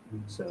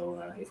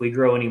 So if we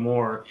grow any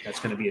more, that's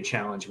going to be a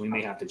challenge. We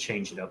may have to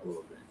change it up a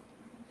little bit.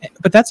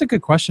 But that's a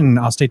good question.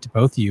 I'll state to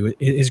both of you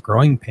is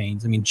growing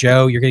pains. I mean,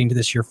 Joe, you're getting to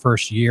this your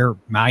first year.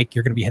 Mike,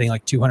 you're going to be hitting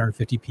like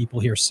 250 people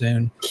here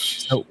soon.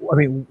 So, I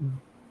mean,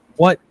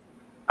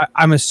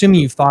 I'm assuming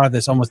you've thought of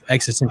this almost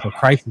existential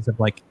crisis of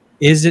like,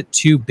 is it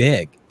too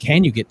big?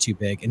 Can you get too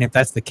big? And if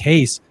that's the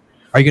case,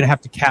 are you going to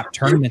have to cap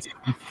tournaments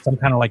in some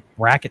kind of like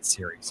bracket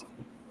series?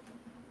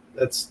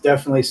 That's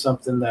definitely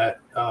something that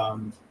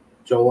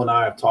Joel and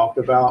I have talked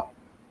about.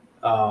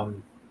 The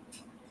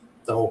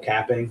whole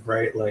capping,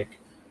 right? Like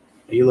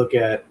you look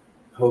at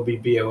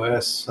Hobie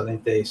BOS, I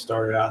think they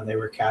started out and they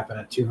were capping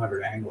at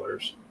 200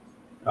 anglers.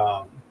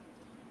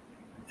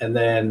 And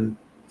then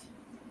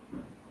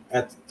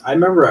I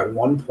remember at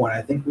one point,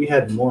 I think we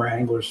had more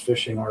anglers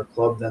fishing our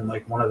club than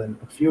like a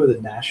few of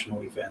the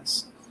national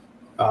events,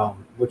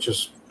 which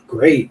is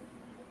great.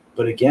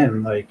 But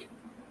again, like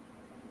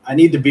I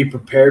need to be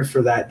prepared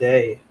for that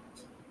day.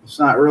 It's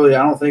not really,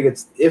 I don't think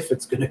it's if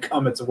it's going to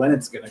come, it's when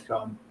it's going to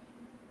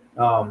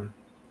come.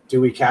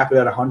 Do we cap it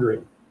at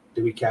 100?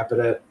 Do we cap it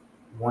at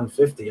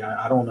 150?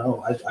 I don't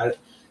know.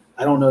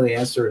 I don't know the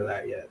answer to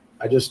that yet.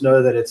 I just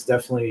know that it's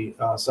definitely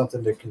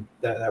something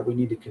that we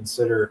need to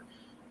consider.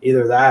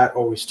 Either that,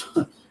 or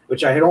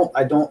which I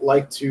don't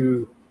like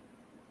to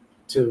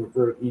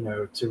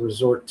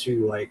resort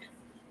to like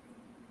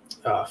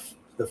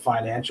the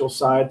financial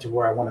side to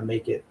where I want to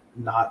make it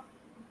not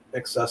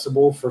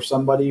accessible for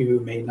somebody who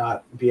may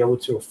not be able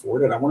to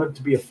afford it. I want it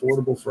to be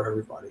affordable for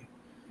everybody.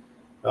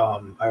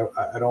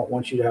 I don't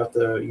want you to have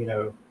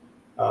to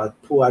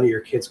pull out of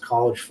your kid's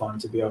college fund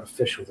to be able to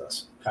fish with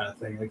us, kind of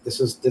thing. Like this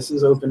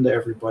is open to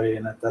everybody,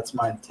 and that's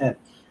my intent.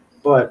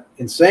 But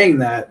in saying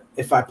that,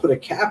 if I put a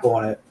cap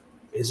on it,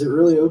 is it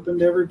really open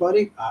to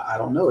everybody? I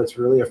don't know. It's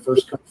really a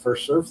first come,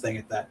 first serve thing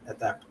at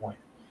that point.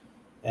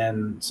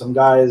 And some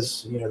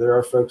guys, there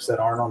are folks that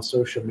aren't on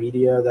social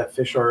media that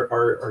fish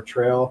our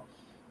trail.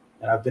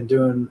 And I've been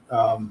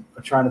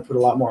trying to put a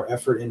lot more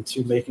effort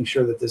into making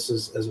sure that this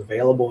is as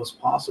available as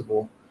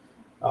possible.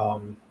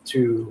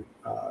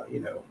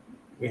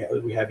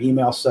 We have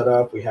email set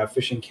up. We have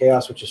Fishing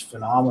Chaos, which is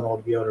phenomenal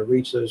to be able to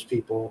reach those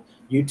people.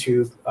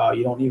 YouTube,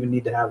 you don't even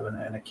need to have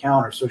an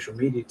account or social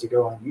media to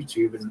go on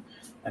YouTube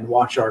and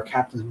watch our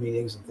captain's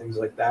meetings and things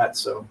like that.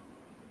 So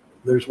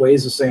there's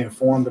ways to stay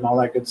informed and all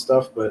that good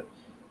stuff. But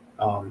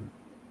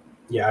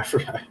I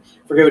forget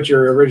what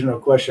your original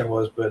question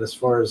was. But as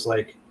far as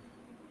like,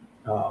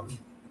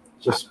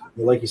 just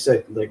like you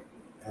said, like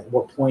at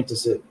what point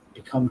does it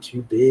become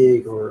too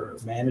big or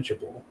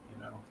manageable?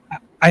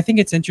 I think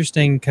it's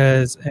interesting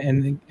because,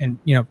 and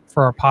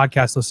for our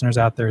podcast listeners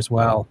out there as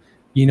well,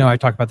 I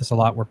talk about this a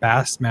lot where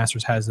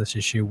Bassmasters has this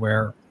issue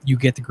where you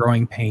get the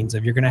growing pains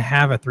of you're going to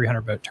have a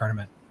 300 boat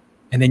tournament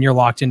and then you're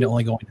locked into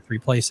only going to 3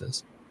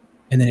 places.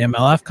 And then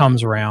MLF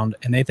comes around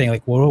and they think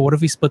like, well, what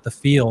if we split the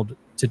field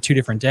to 2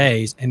 different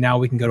days and now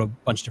we can go to a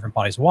bunch of different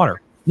bodies of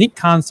water? Neat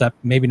concept,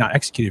 maybe not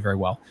executed very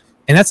well.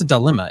 And that's a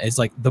dilemma. It's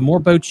like the more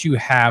boats you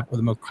have or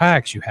the more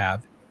kayaks you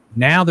have,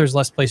 now there's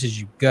less places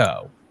you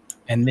go.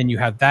 And then you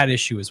have that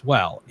issue as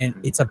well. And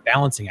it's a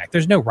balancing act.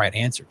 There's no right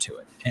answer to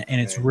it.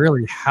 And it's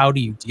really, how do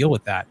you deal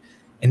with that?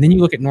 And then you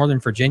look at Northern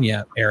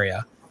Virginia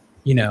area,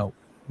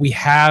 we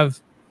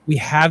have we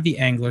have the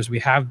anglers, we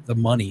have the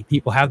money,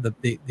 people have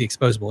the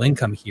exposable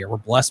income here. We're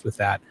blessed with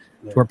that,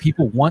 to where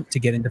people want to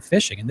get into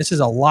fishing. And this is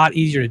a lot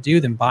easier to do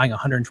than buying a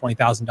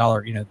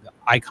 $120,000, the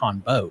Icon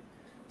boat.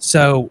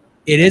 So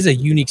it is a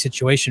unique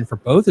situation for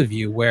both of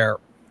you where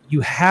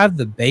you have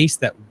the base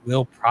that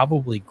will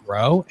probably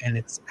grow, and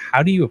it's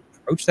how do you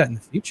approach that in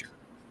the future?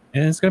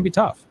 And it's going to be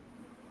tough.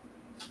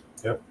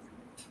 Yep.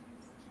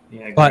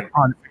 Yeah. But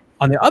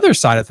on the other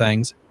side of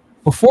things,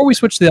 before we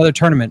switch to the other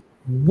tournament,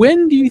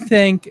 when do you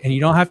think, and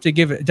you don't have to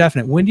give it a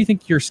definite, when do you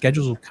think your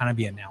schedules will kind of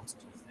be announced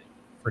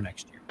for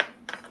next year?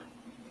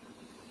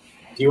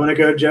 Do you want to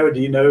go, Joe? Do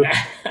you know?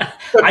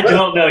 I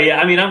don't know yet.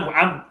 I mean,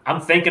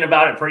 I'm thinking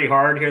about it pretty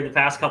hard here the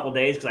past couple of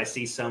days because I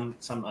see some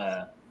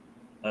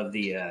of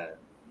the.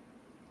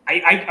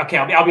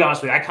 I'll be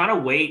honest with you. I kind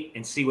of wait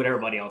and see what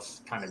everybody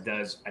else kind of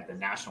does at the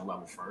national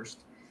level first,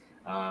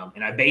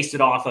 and I based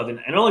it off of, and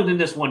I only did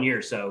this 1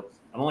 year, so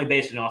I'm only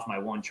basing it off my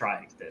one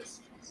try at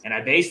this. And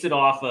I based it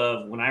off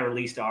of when I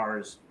released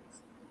ours.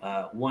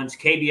 Once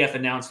KBF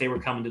announced they were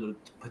coming to the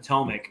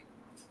Potomac,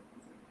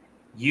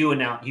 you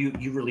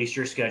released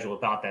your schedule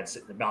about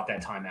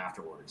that time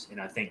afterwards.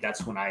 And I think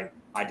that's when I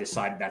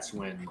decided that's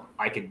when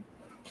I could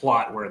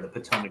plot where the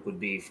Potomac would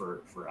be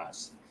for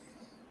us.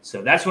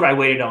 So that's what I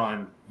waited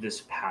on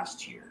this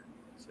past year.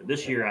 So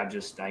this year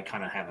I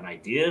kind of have an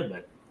idea,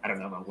 but I don't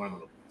know when I'm going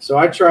to. So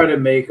I try to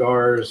make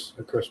ours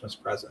a Christmas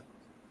present.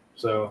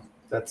 So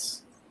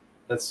that's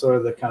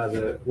sort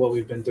of what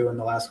we've been doing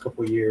the last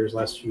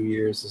few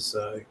years is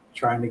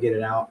trying to get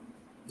it out,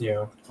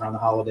 around the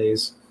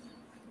holidays.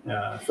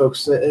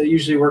 Folks, it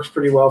usually works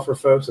pretty well for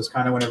folks. It's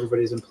kind of when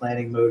everybody's in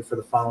planning mode for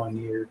the following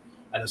year.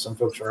 I know some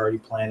folks are already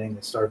planning.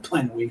 They started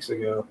planning weeks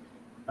ago.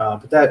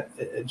 But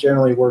that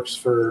generally works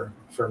for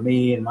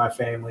me and my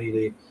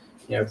family,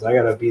 because I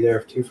got to be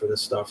there too for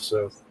this stuff.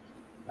 So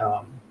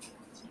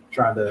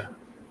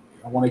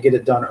I want to get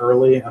it done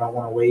early. I don't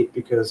want to wait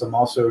because I'm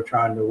also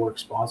trying to work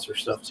sponsor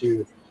stuff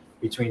too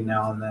between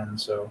now and then.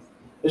 So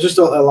it's just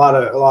a lot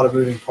of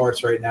moving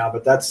parts right now,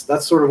 but that's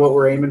sort of what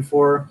we're aiming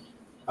for.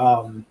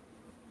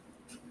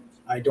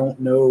 I don't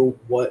know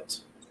what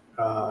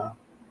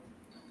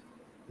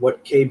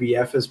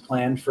KBF is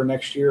planned for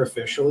next year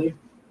officially.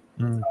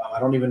 I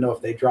don't even know if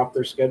they dropped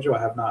their schedule.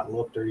 I have not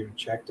looked or even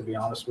checked, to be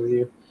honest with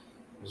you.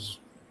 It's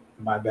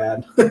my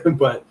bad,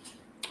 but.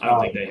 I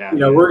don't think they have.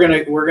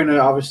 We're gonna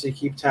obviously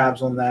keep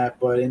tabs on that.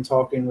 But in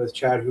talking with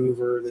Chad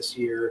Hoover this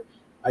year,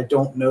 I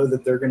don't know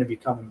that they're going to be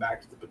coming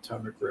back to the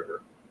Potomac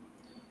River,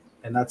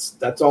 and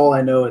that's all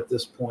I know at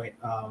this point.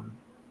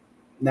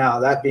 Now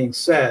that being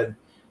said,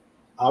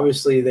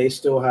 obviously they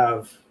still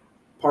have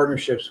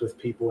partnerships with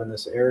people in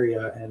this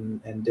area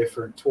and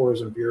different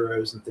tourism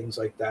bureaus and things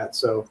like that.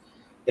 So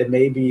it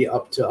may be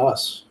up to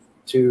us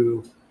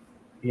to.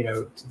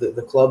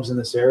 The clubs in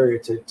this area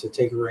to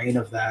take reign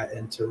of that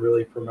and to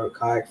really promote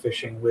kayak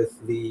fishing with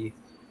the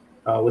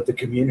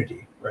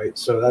community, right?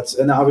 So that's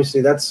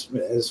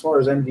as far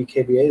as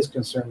NVKBA is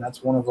concerned,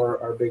 that's one of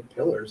our big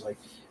pillars. Like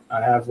I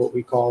have what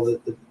we call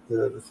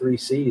the 3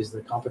 C's: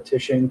 the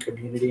competition,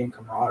 community, and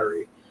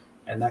camaraderie.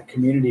 And that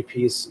community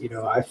piece,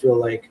 I feel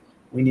like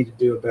we need to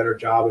do a better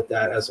job at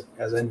that as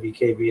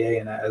NVKBA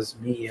and as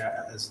me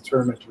as a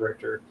tournament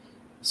director.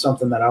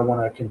 Something that I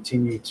want to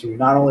continue to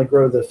not only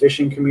grow the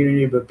fishing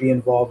community, but be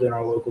involved in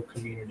our local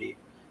community,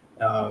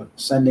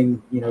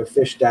 sending,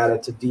 fish data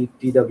to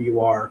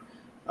DWR,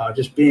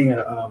 just being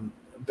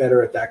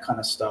better at that kind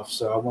of stuff.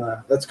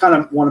 So that's kind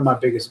of one of my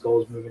biggest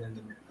goals moving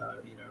into,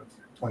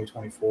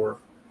 2024.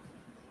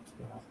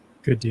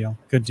 Good deal.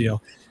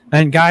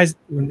 And guys,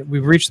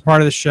 we've reached the part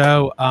of the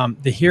show,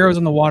 the Heroes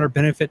on the Water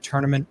Benefit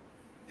Tournament.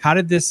 How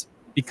did this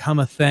become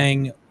a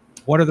thing?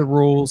 What are the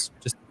rules?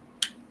 Just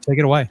take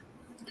it away.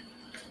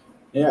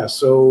 Yeah,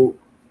 so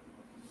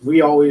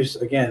we always,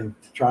 again,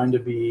 trying to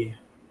be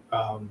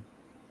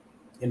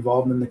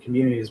involved in the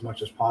community as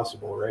much as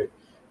possible, right?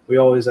 We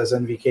always, as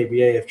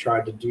NVKBA, have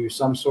tried to do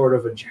some sort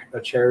of a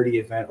charity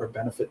event or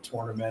benefit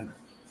tournament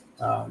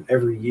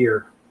every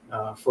year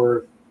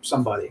for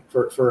somebody,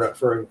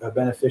 for a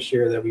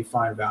beneficiary that we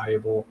find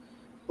valuable.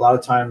 A lot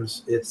of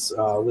times it's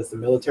with the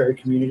military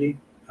community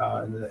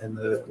and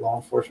the law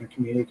enforcement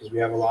community, because we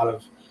have a lot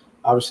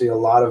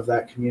of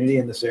that community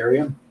in this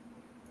area.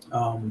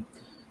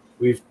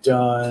 We've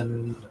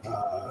done,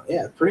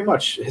 pretty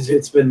much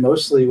it's been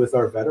mostly with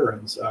our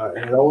veterans.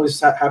 And it always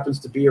happens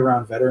to be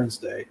around Veterans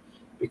Day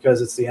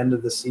because it's the end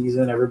of the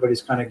season.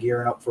 Everybody's kind of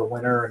gearing up for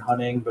winter and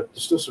hunting, but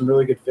there's still some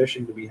really good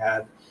fishing to be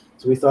had.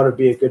 So we thought it'd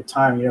be a good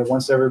time,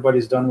 once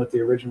everybody's done with the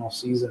original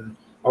season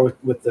or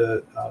with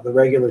the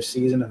regular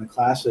season and the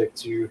classic,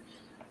 to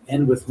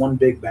end with one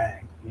big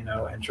bang,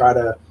 and try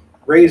to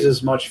raise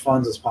as much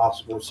funds as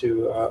possible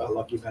to a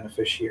lucky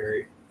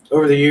beneficiary.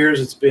 Over the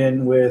years, it's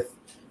been with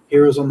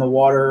Heroes on the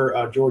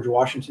Water George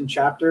Washington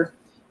chapter.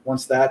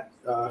 Once that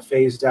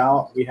phased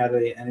out, we had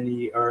a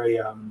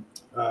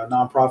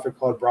nonprofit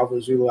called Bravo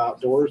Zulu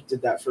Outdoors.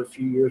 Did that for a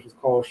few years with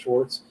Carl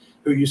Schwartz,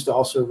 who used to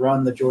also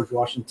run the George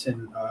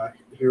Washington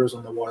Heroes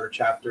on the Water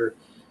chapter.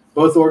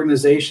 Both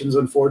organizations,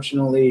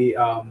 unfortunately,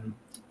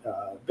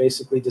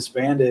 basically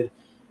disbanded,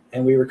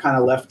 and we were kind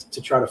of left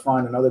to try to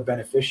find another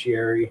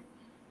beneficiary.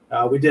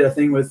 We did a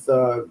thing with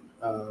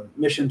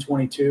Mission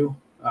 22,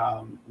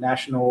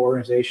 national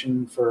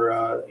organization for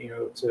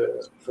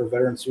for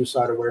veteran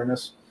suicide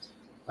awareness.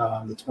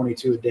 The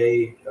 22 a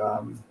day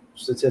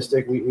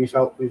statistic. We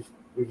felt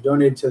we've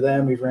donated to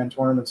them. We've ran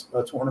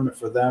a tournament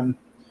for them,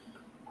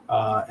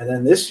 and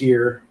then this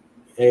year,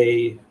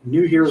 a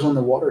new Heroes on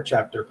the Water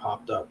chapter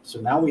popped up. So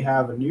now we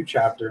have a new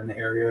chapter in the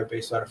area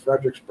based out of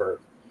Fredericksburg.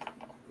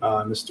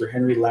 Mr.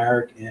 Henry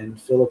Larrick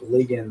and Philip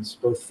Liggins,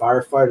 both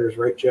firefighters,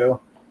 right, Joe?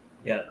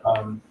 Yeah.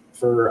 I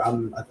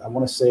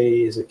want to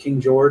say, is it King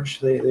George?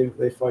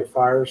 They fight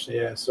fires.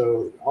 Yeah.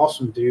 So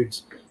awesome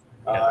dudes.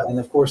 And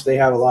of course, they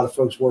have a lot of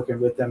folks working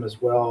with them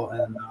as well.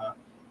 And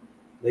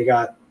they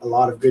got a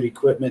lot of good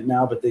equipment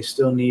now, but they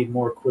still need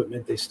more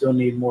equipment. They still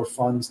need more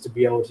funds to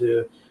be able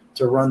to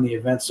run the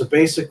event. So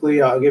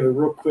basically, I'll give a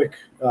real quick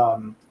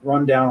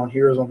rundown on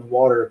Heroes on the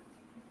Water.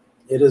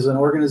 It is an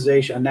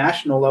organization, a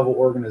national level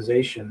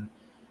organization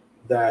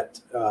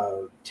that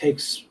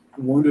takes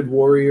wounded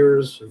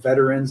warriors,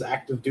 veterans,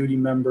 active duty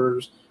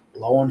members,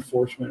 law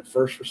enforcement,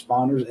 first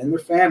responders, and their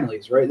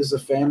families, right? This is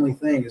a family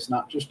thing. It's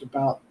not just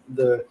about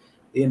the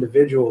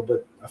individual,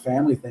 but a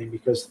family thing,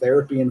 because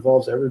therapy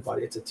involves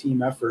everybody. It's a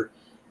team effort.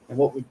 And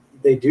what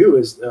they do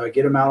is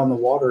get them out on the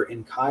water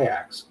in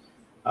kayaks.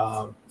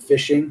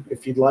 Fishing,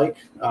 if you'd like.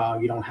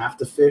 You don't have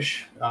to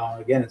fish.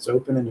 Again, it's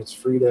open and it's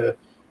free to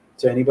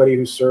anybody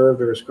who served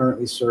or is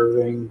currently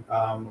serving,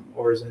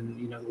 or is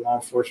in the law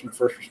enforcement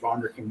first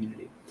responder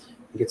community.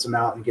 It gets them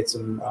out and gets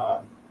them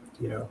on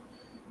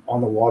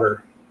the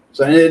water.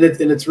 So and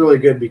it's really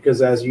good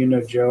because, as you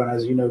know, Joe, and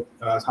as you know,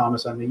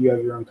 Thomas, I mean, you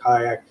have your own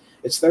kayak.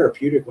 It's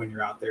therapeutic when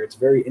you're out there. It's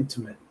very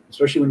intimate,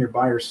 especially when you're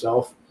by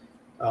yourself.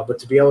 But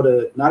to be able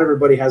to, not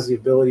everybody has the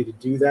ability to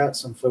do that.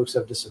 Some folks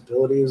have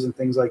disabilities and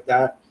things like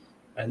that.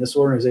 And this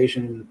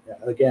organization,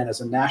 again,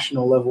 as a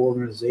national level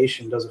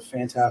organization, does a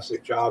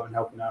fantastic job in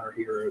helping out our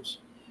heroes.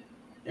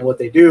 And what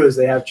they do is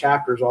they have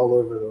chapters all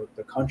over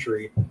the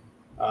country.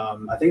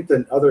 I think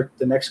the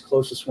next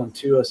closest one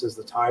to us is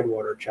the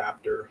Tidewater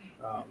chapter,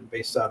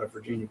 based out of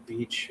Virginia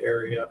Beach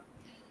area.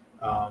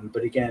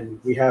 But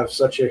again, we have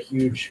such a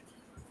huge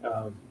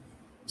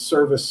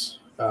service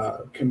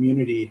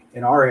community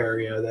in our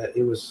area that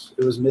it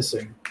was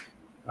missing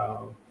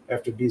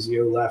after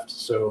BZO left.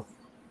 So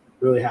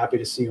really happy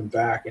to see him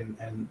back.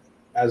 And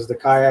as the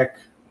kayak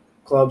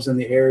clubs in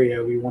the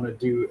area, we want to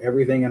do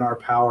everything in our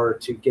power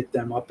to get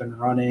them up and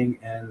running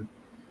and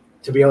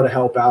to be able to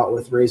help out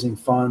with raising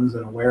funds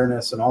and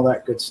awareness and all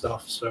that good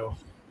stuff. So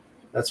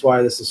that's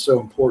why this is so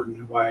important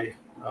and why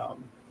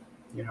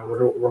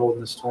we're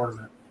holding this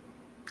tournament.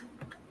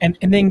 And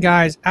then,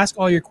 guys, ask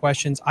all your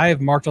questions. I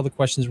have marked all the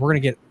questions. We're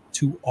going to get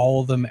to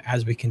all of them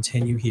as we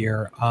continue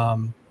here.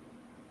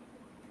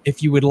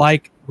 If you would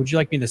you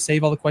like me to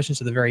save all the questions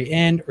to the very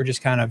end, or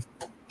just kind of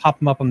pop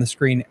them up on the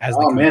screen as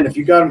they come? Man, if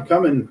you got them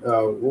coming,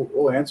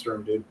 we'll answer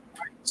them, dude.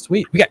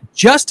 Sweet. We got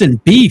Justin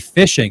B.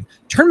 Fishing.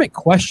 Tournament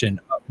question.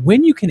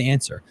 When you can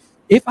answer.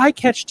 If I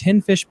catch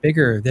 10 fish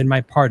bigger than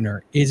my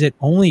partner, is it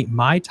only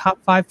my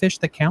top 5 fish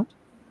that count?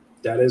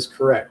 That is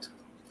correct.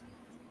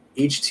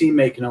 Each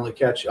teammate can only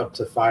catch up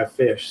to 5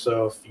 fish.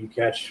 So if you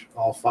catch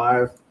all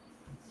 5,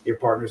 your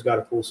partner's got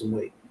to pull some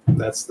weight.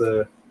 That's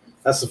the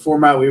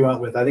format we went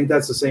with. I think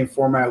that's the same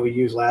format we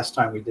used last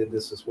time we did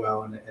this as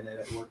well, and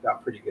it worked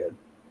out pretty good.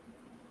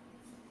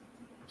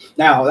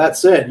 Now, that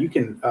said, you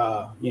can,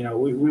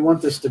 we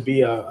want this to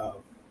be a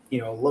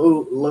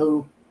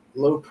low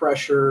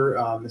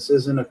pressure. This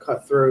isn't a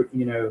cutthroat,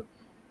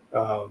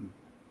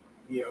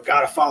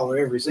 got to follow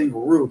every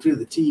single rule to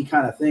the T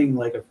kind of thing,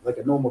 like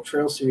a normal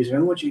trail series.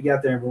 And once you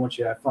get there, everyone wants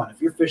you to have fun. If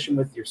you're fishing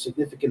with your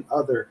significant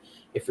other,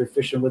 if you're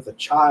fishing with a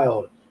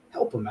child,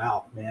 help them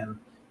out, man.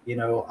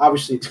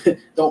 Obviously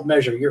don't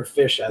measure your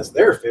fish as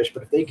their fish,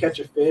 but if they catch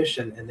a fish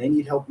and they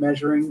need help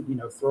measuring,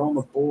 throw them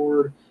a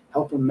board,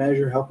 help them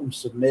measure, help them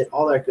submit,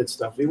 all that good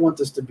stuff. We want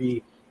this to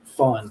be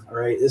fun, all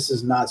right? This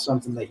is not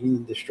something that you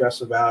need to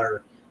stress about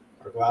or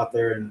go out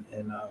there and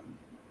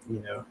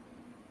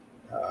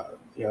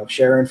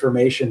share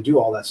information, do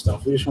all that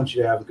stuff. We just want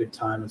you to have a good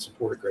time and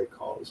support a great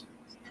cause.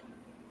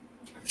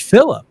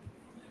 Philip,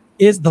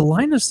 is the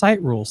line of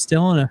sight rule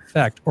still in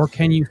effect, or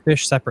can you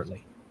fish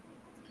separately?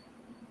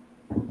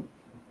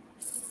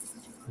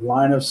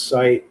 Line of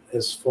sight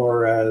as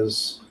far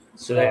as...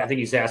 So I think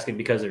he's asking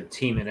because they're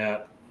teaming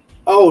up.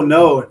 Oh,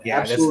 no.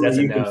 Yeah, absolutely. that's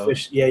you can no.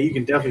 fish. Yeah, you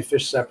can definitely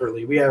fish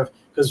separately. We have,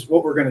 because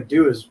what we're going to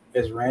do is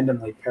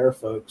randomly pair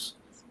folks.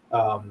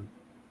 We're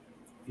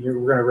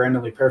going to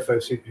randomly pair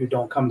folks who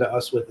don't come to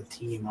us with a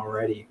team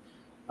already.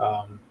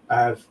 I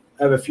have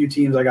a few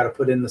teams I got to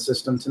put in the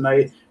system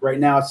tonight. Right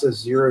now it says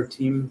 0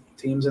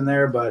 teams in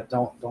there, but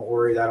don't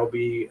worry, that'll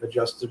be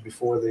adjusted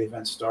before the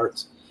event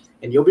starts.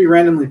 And you'll be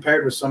randomly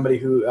paired with somebody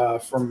who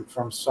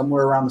from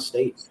somewhere around the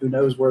state who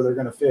knows where they're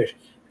going to fish.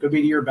 Could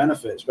be to your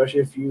benefit, especially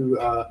if you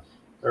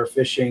are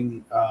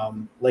fishing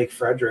Lake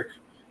Frederick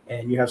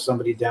and you have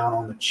somebody down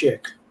on the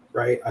Chick,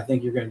 right? I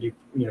think you're going to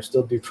do,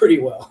 still do pretty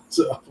well.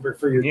 So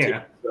for your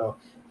team. So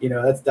you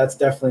know, that's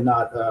definitely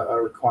not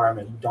a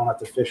requirement. You don't have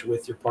to fish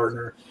with your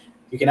partner.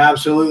 You can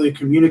absolutely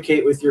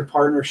communicate with your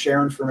partner,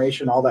 share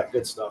information, all that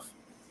good stuff.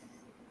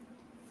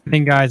 I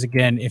think, guys,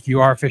 again, if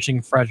you are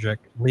fishing Frederick,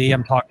 Lee,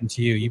 I'm talking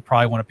to you. You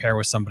probably want to pair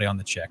with somebody on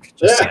the chick.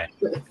 Just saying.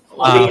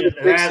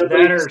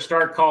 That or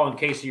start calling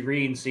Casey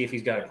Reed and see if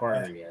he's got a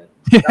partner yet.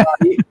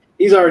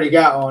 He's already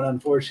got one,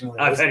 unfortunately.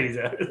 I bet he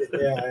does.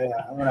 Yeah.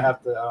 I'm gonna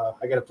have to.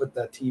 I got to put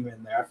that team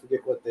in there. I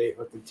forget what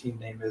the team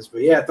name is,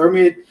 but yeah, throw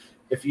me.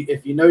 If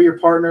you know your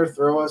partner,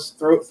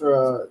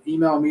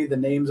 email me the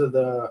names of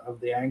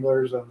the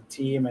anglers on the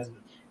team, and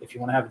if you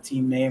want to have a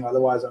team name.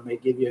 Otherwise, I may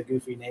give you a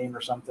goofy name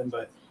or something,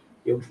 but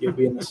you'll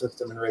be in the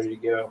system and ready to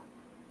go.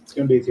 It's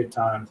gonna be a good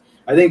time.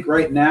 I think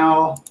right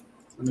now,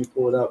 let me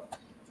pull it up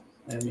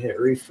and hit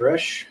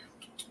refresh.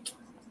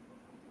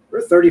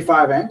 We're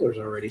 35 anglers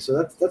already,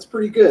 so that's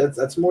pretty good.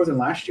 That's more than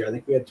last year. I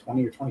think we had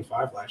 20 or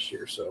 25 last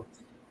year. So,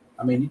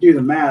 I mean, you do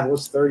the math.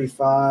 What's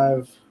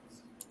 35?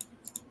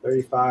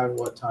 35.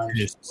 What times?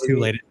 It's too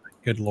late.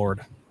 Good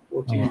Lord.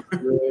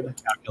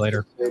 1400.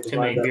 Calculator. Too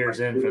many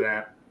beers in for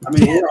that. I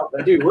mean,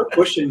 yeah, dude, we're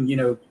pushing,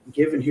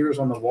 giving Heroes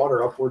on the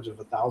Water upwards of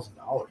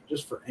 $1,000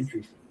 just for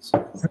entry fees.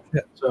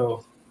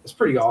 So it's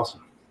pretty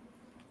awesome.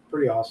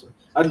 Pretty awesome.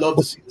 I'd love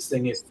to see this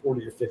thing hit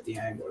 40 or 50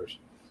 anglers.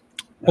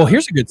 Well,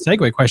 here's a good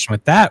segue question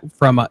with that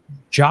from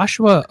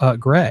Joshua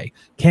Gray.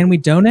 Can we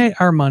donate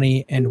our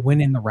money and win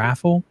in the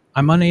raffle?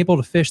 I'm unable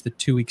to fish the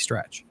 2-week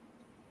stretch.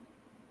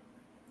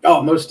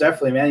 Oh, most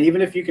definitely, man.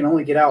 Even if you can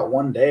only get out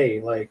one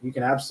day, like you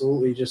can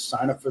absolutely just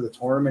sign up for the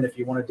tournament if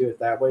you want to do it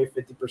that way.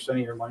 50% of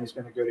your money is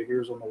going to go to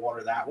Heroes on the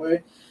Water that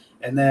way.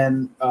 And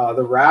then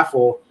the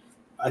raffle,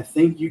 I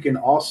think you can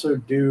also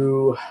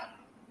do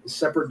a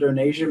separate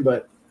donation.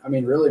 But, I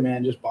mean, really,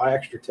 man, just buy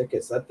extra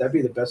tickets. That'd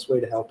be the best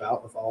way to help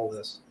out with all of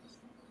this.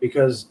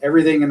 Because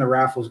everything in the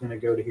raffle is going to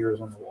go to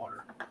Heroes on the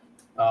Water.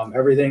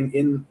 Everything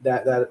in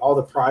that all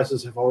the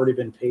prizes have already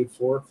been paid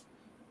for.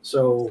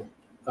 So,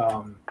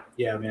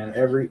 yeah, man,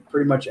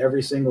 pretty much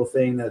every single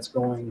thing that's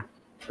going,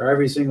 or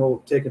every single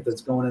ticket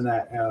that's going in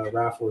that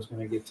raffle is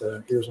going to get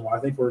to Heroes on the Water.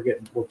 I think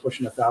we're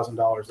pushing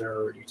 $1,000 there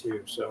already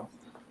too. So,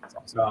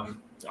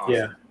 awesome.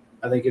 Yeah,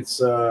 I think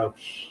it's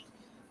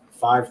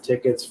 5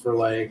 tickets for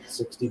like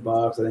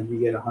 $60. I think you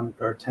get 100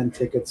 or 10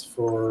 tickets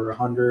for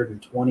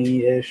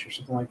 120-ish or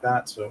something like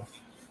that. So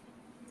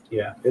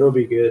yeah, it'll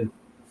be good.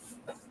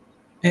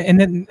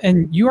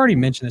 And you already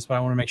mentioned this, but I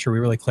want to make sure we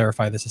really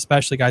clarify this,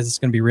 especially guys, it's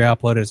going to be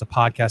re-uploaded as a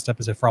podcast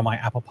episode for all my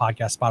Apple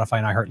Podcast, Spotify,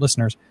 and iHeart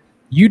listeners.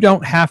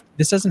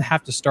 This doesn't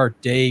have to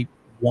start day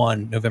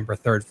 1, November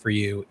 3rd for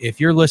you. If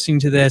you're listening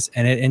to this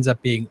and it ends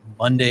up being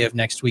Monday of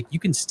next week, you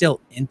can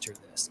still enter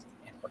this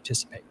and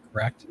participate.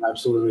 Correct?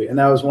 Absolutely. And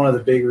that was one of the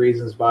big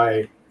reasons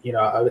why,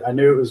 I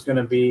knew it was going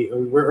to be,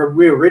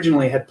 we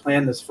originally had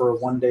planned this for a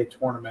 1-day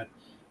tournament,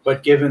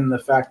 but given the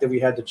fact that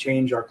we had to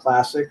change our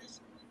classic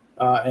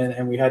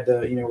and we had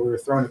to, we were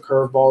throwing a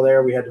curveball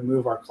there. We had to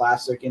move our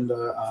classic into,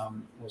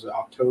 was it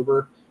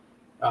October?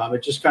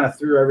 It just kind of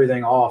threw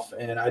everything off.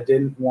 And I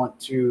didn't want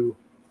to,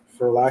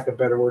 for lack of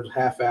better words,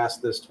 half-ass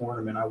this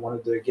tournament. I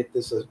wanted to get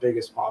this as big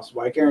as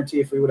possible. I guarantee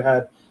if we would have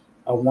had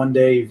a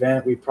 1-day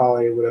event, we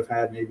probably would have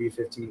had maybe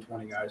 15,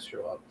 20 guys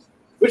show up,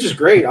 which is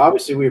great.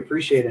 Obviously, we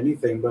appreciate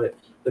anything, but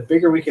the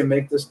bigger we can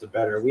make this, the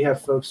better. We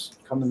have folks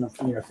coming up,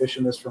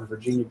 fishing this from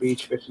Virginia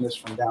Beach, fishing this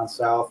from down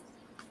south.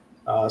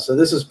 So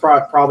this is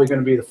probably going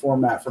to be the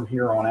format from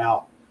here on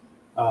out,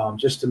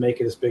 just to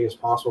make it as big as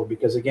possible.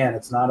 Because again,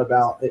 it's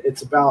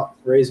about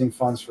raising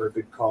funds for a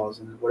good cause,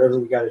 and whatever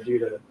we got to do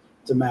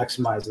to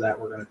maximize that,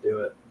 we're going to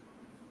do it.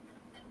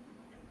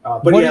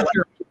 But yeah.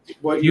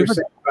 What you're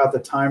saying about the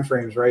time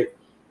frames, right?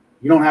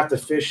 You don't have to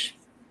fish.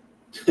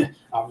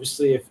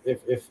 Obviously,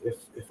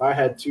 if I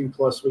had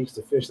 2+ weeks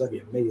to fish, that'd be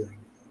amazing.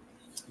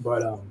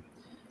 But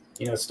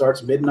it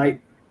starts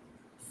midnight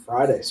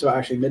Friday, so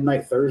actually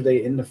midnight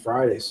Thursday into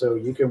Friday. So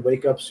you can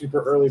wake up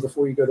super early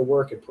before you go to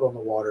work and put on the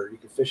water. You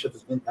can fish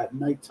at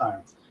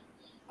nighttime.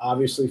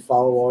 Obviously,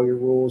 follow all your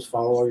rules,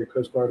 follow all your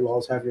Coast Guard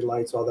laws, have your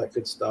lights, all that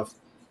good stuff.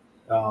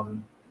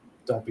 Don't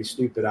be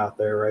stupid out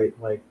there, right?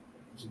 Like,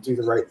 do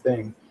the right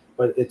thing.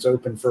 But it's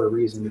open for a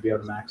reason to be able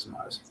to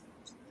maximize.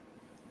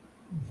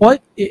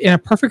 What in a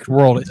perfect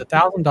world is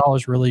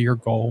 $1,000 really your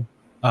goal?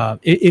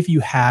 If you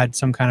had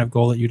some kind of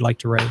goal that you'd like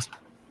to raise,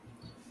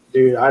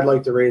 dude, I'd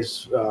like to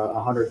raise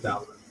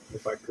 100,000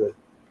 if I could.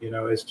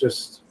 It's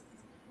just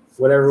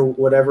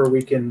whatever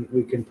we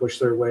can push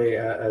their way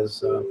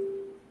as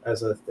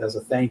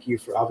a thank you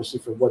for obviously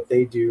for what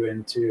they do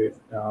and to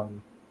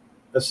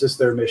assist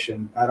their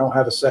mission. I don't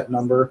have a set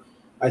number.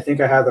 I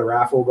think I have the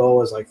raffle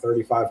goal as like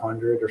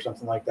 3,500 or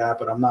something like that,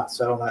 but I'm not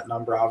set on that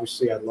number.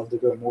 Obviously, I'd love to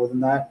go more than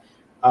that.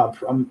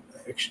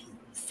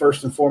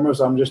 First and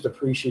foremost, I'm just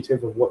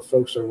appreciative of what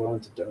folks are willing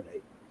to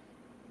donate.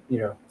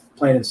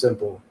 Plain and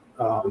simple.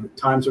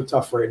 Times are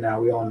tough right now.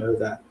 We all know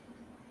that.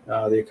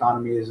 The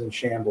economy is in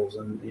shambles,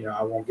 and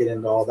I won't get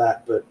into all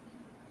that, but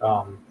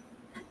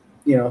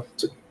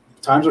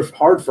times are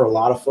hard for a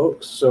lot of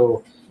folks.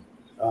 So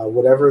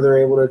Whatever they're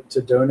able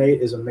to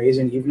donate is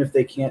amazing. Even if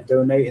they can't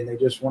donate and they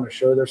just want to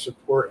show their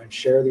support and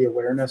share the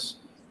awareness,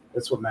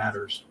 that's what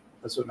matters.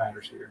 That's what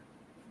matters here.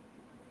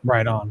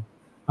 Right on.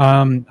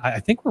 I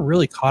think we're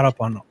really caught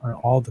up on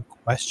all the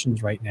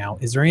questions right now.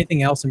 Is there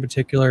anything else in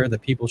particular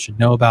that people should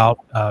know about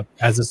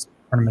as this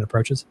tournament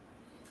approaches?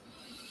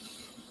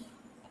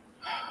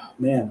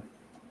 Man,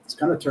 it's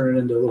kind of turning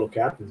into a little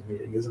captain's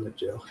meeting, isn't it,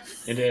 Joe?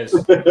 It is.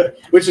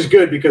 Which is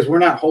good because we're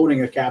not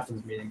holding a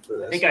captain's meeting for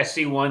this. I think I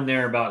see one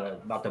there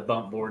about the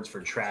bump boards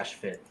for trash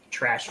fish.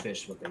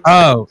 What they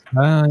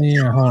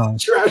Yeah, hold on.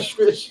 Trash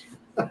fish.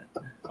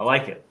 I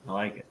like it.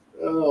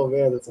 Oh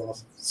man, that's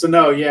awesome. So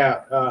no,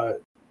 yeah.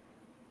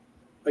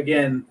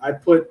 Again, I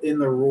put in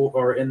the rule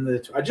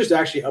I just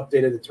actually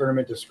updated the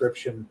tournament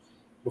description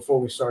before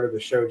we started the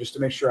show just to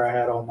make sure I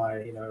had all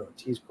my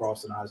T's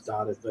crossed and I's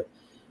dotted. But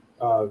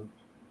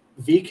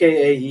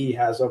VKAE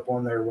has up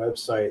on their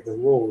website the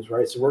rules,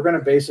 right? So we're going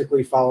to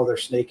basically follow their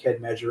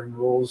snakehead measuring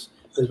rules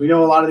because we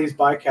know a lot of these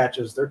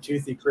bycatches, they're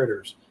toothy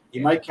critters.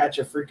 You might catch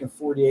a freaking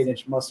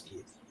 48-inch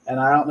muskie, and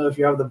I don't know if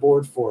you have the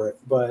board for it,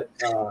 but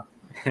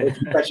if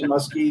you catch a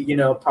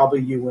muskie,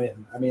 probably you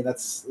win. I mean,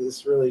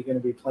 it's really going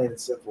to be plain and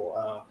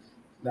simple.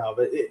 No,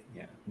 but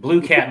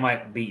blue cat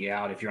might beat you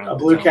out if you're on a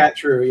blue cat.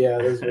 True, yeah,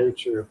 that's very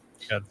true.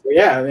 But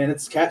yeah, I mean,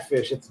 it's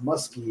catfish, it's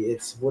muskie,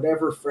 it's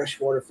whatever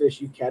freshwater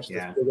fish you catch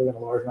that's bigger than a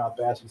largemouth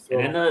bass you throw.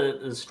 And then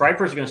the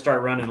stripers are going to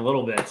start running a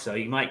little bit, so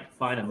you might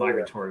find a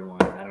migratory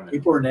one. I don't know.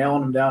 People are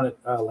nailing them down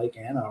at Lake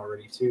Anna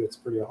already too. It's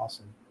pretty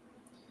awesome.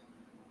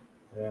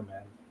 Yeah,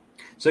 man.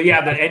 So yeah,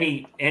 but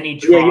any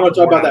trough you want to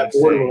talk about that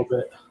board a little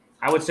bit?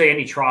 I would say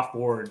any trough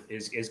board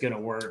is going to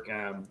work.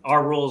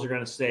 Our rules are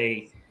going to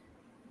say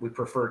we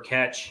prefer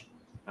catch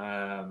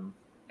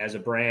as a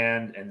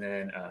brand, and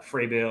then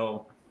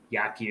Freybill,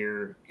 Yak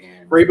Gear,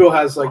 and Freybill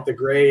has like the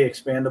gray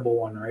expandable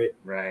one, right?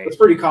 Right. It's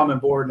pretty common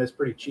board and it's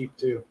pretty cheap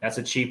too. That's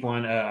a cheap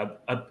one.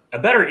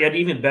 An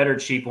even better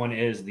cheap one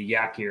is the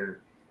Yak Gear.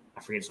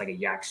 I forget, it's like a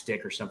yak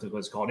stick or something. What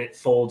it's called. It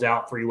folds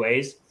out 3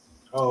 ways.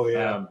 Oh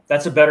yeah,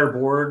 that's a better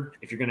board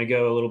if you're going to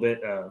go a little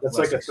bit. That's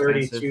like a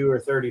 32 or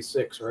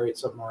 36, right?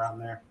 Something around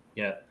there.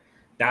 Yeah,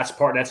 that's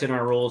in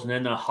our rules. And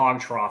then the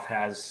hog trough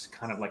has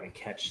kind of like a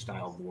catch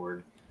style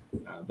board.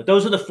 But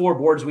those are the 4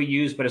 boards we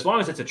use. But as long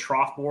as it's a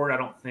trough board, I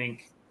don't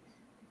think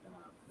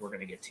we're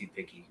going to get too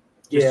picky.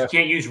 You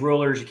can't use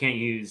rulers. You can't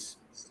use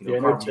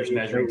carpenter's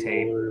measuring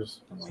tape,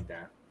 rulers, something like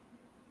that.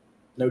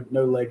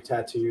 No leg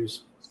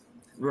tattoos.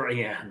 Right?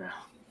 Yeah,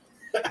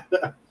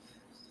 no.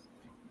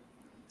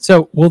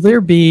 So will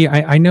there be,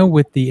 I know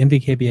with the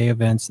NVKBA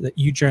events that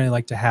you generally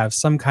like to have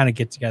some kind of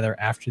get together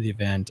after the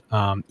event,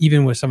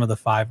 even with some of the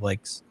 5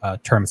 lakes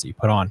tournaments that you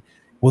put on.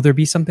 Will there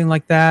be something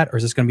like that, or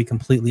is this going to be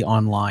completely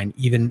online,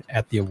 even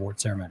at the award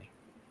ceremony?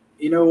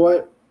 You know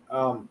what?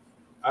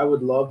 I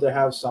would love to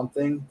have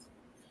something.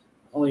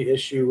 Only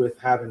issue with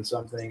having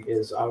something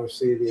is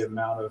obviously the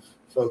amount of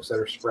folks that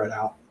are spread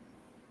out.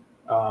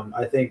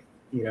 I think,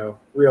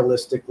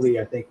 realistically,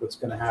 I think what's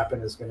going to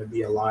happen is going to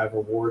be a live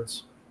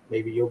awards.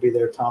 Maybe you'll be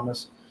there,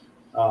 Thomas,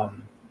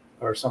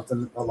 or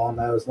something along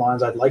those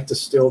lines. I'd like to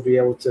still be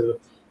able to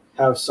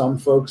have some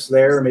folks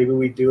there. Maybe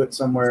we do it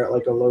somewhere at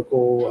like a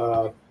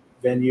local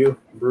venue,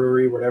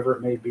 brewery, whatever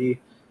it may be.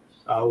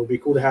 It would be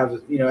cool to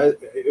have,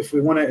 if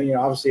we want to,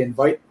 obviously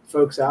invite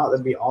folks out,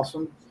 that'd be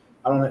awesome.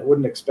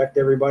 Wouldn't expect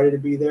everybody to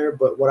be there,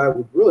 but what I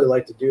would really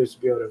like to do is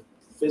to be able to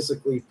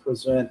physically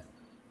present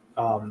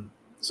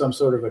some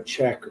sort of a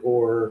check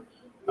or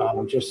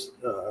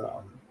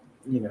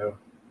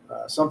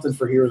something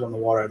for Heroes on the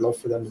Water. I'd love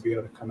for them to be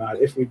able to come out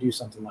if we do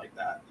something like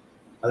that.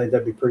 I think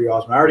that'd be pretty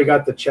awesome. I already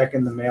got the check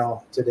in the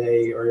mail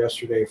today or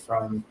yesterday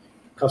from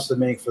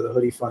Custom Ink for the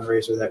hoodie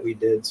fundraiser that we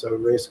did. So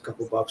we raised a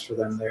couple bucks for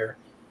them there.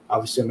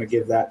 Obviously, I'm going to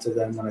give that to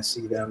them when I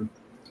see them.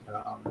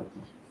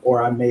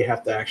 Or I may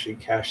have to actually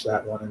cash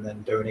that one and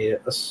then donate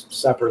it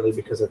separately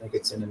because I think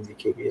it's in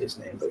NVKBA's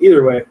name. But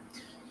either way,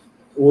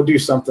 we'll do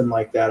something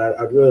like that.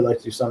 I'd really like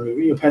to do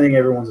something, pending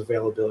everyone's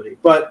availability.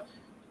 But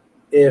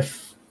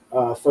if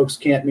folks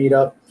can't meet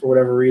up for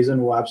whatever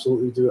reason, we'll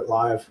absolutely do it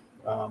live,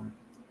 and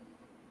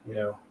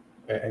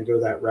go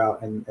that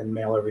route and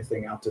mail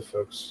everything out to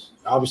folks.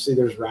 Obviously,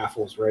 there's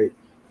raffles, right?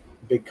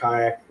 Big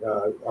kayak,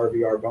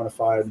 RVR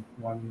Bonafide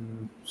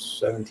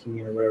 117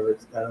 or whatever.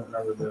 I don't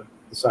remember the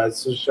size.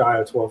 It's just shy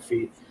of 12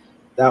 feet.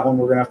 That one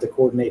we're going to have to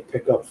coordinate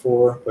pickup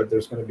for, but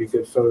there's going to be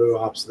good photo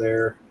ops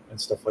there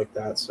and stuff like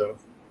that. So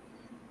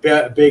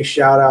big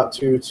shout out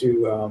to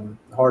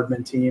the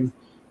Hardman team.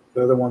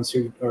 They're the ones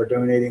who are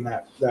donating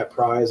that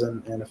prize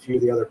and a few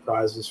of the other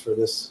prizes for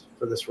this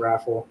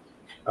raffle.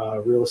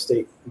 Great real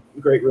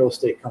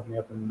estate company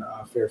up in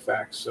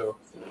Fairfax. So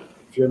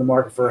if you're in the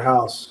market for a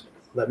house,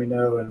 let me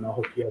know and I'll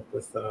hook you up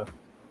with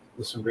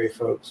some great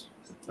folks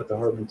at the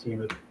Hardman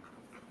team.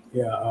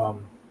 A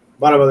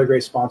lot of other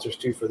great sponsors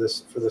too for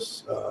this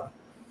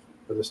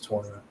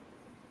tournament.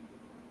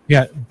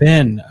 Yeah,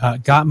 Ben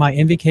got my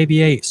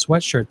NVKBA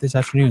sweatshirt this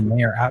afternoon.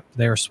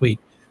 They are sweet.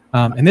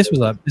 And this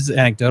is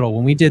anecdotal.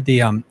 When we did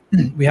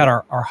we had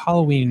our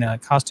Halloween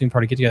costume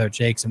party get together at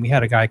Jake's, and we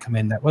had a guy come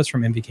in that was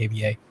from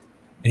NVKBA,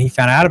 and he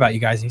found out about you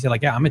guys. And he said,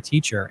 like, yeah, I'm a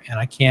teacher, and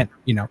I can't,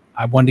 you know,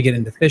 I wanted to get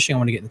into fishing. I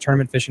want to get into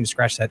tournament fishing to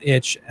scratch that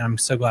itch, and I'm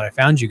so glad I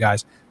found you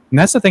guys. And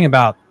that's the thing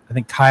about, I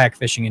think, kayak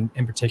fishing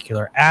in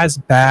particular. As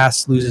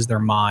bass loses their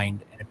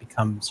mind and it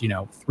becomes, you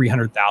know,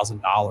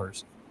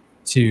 $300,000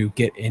 to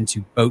get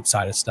into boat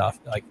side of stuff,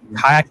 like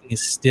kayaking is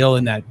still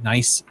in that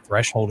nice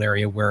threshold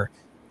area where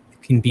you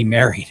can be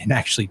married and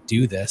actually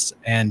do this.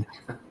 And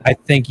I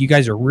think you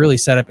guys are really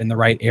set up in the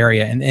right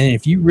area. And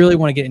if you really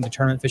want to get into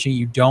tournament fishing,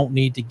 you don't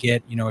need to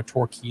get, you know, a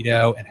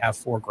Torpedo and have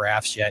 4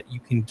 graphs yet. You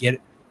can get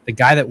the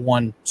guy that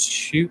won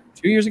two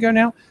years ago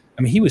now.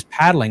 I mean, he was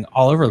paddling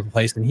all over the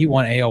place and he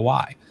won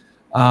AOY.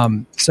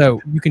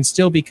 So you can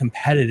still be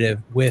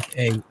competitive with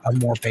a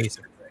more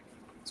basic rig.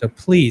 So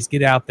please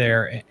get out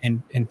there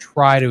and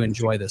try to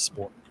enjoy this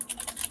sport.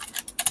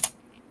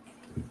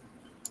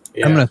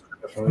 Yeah, I'm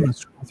gonna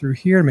scroll through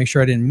here to make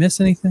sure I didn't miss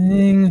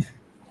anything.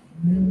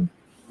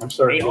 I'm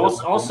sorry. Hey,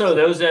 also,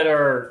 those that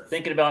are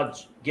thinking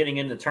about getting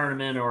into the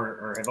tournament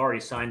or have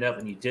already signed up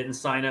and you didn't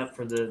sign up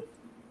for the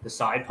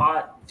side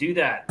pot, do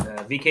that.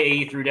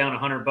 VKAE threw down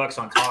 $100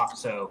 on top.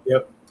 So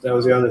yep, that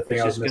was the other thing.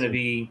 It's just going to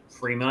be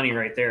free money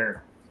right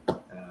there.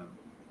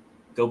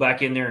 Go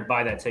back in there and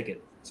buy that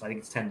ticket. So I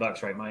think it's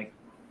 $10, right, Mike?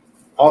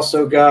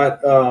 Also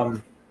got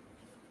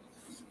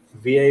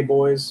VA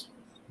boys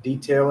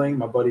detailing.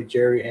 My buddy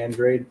Jerry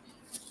Andrade.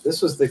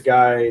 This was the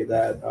guy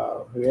that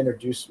who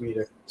introduced me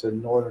to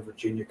Northern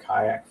Virginia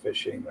kayak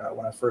fishing.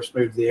 When I first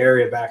moved to the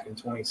area back in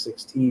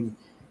 2016,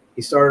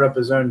 he started up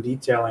his own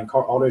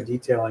auto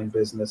detailing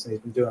business, and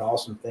he's been doing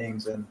awesome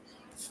things. And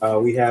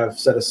we have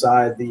set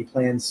aside the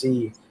Plan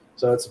C,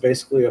 so it's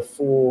basically a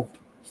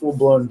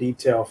full-blown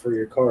detail for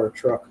your car or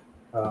truck.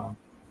 More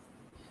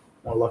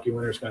lucky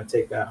winner's going to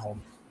take that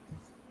home.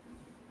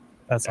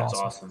 That's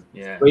awesome.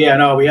 Yeah. But yeah,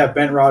 no, we have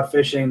Bent Rod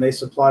Fishing. They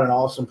supplied an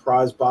awesome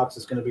prize box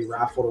that's going to be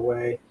raffled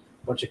away.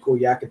 A bunch of cool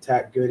Yak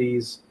Attack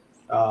goodies.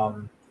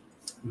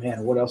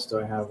 Man, what else do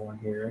I have on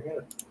here?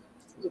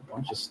 There's a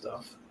bunch of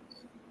stuff.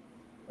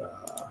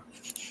 Of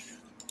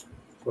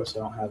course, I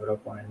don't have it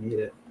up when I need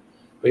it.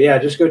 But yeah,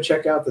 just go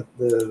check out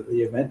the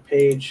event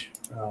page.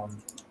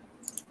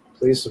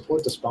 Please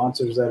support the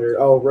sponsors that are.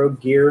 Oh,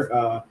 Rogue Gear.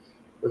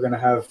 We're going to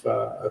have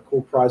a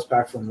cool prize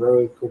pack from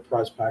Rogue, cool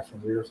prize pack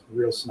from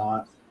Real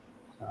Snot.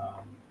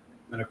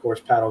 And of course,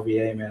 Paddle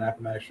VA, man,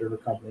 Appomattox River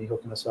Company,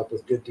 hooking us up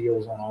with good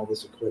deals on all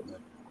this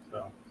equipment.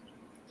 So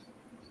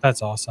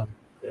that's awesome.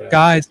 Yeah.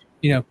 Guys,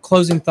 you know,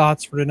 closing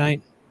thoughts for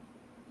tonight.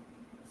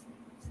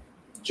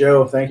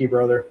 Joe, thank you,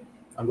 brother.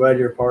 I'm glad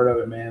you're a part of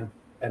it, man.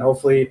 And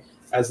hopefully,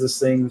 as this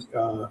thing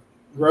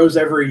grows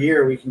every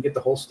year, we can get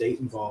the whole state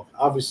involved.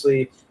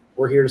 Obviously,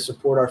 we're here to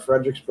support our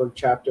Fredericksburg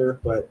chapter,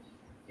 but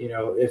you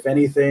know, if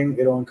anything,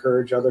 it'll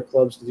encourage other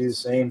clubs to do the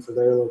same for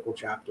their local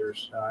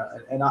chapters.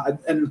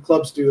 And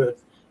clubs do it.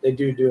 They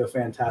do a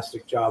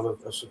fantastic job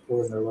of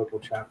supporting their local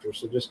chapters.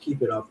 So just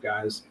keep it up,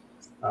 guys.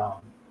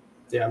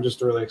 Yeah, I'm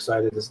just really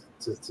excited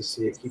to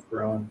see it keep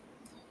growing.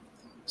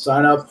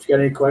 Sign up. If you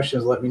got any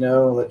questions, let me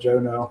know. Let Joe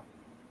know.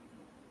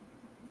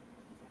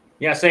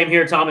 Yeah, same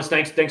here, Thomas.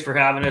 Thanks for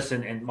having us.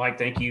 And Mike,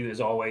 thank you,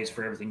 as always,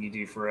 for everything you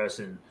do for us.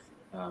 And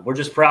we're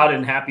just proud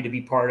and happy to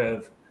be part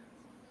of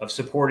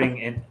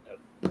supporting and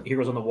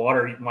Heroes on the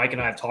Water. Mike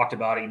and I have talked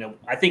about it. You know,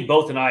 I think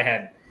both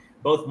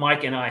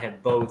Mike and I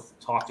had both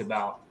talked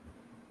about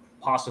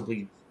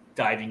possibly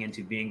diving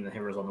into being the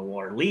Heroes on the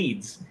Water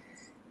leads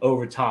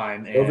over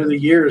time. And over the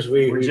years,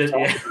 we've just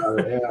talked about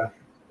it. Yeah,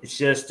 it's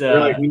just we're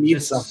like, we need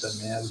just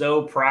something, man.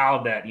 So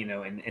proud that, you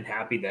know, and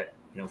happy that,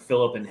 you know,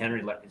 Philip and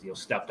Henry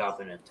stepped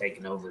up and have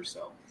taken over.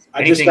 So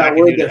I just got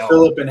word that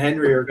Philip and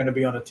Henry are going to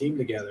be on a team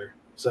together.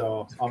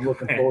 So I'm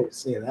looking forward to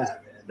seeing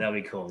that, man.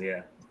 That'd be cool.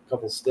 Yeah, a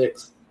couple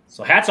sticks.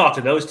 So hats off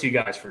to those two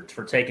guys for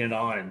taking it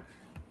on, and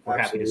we're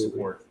happy to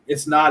support.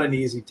 It's not an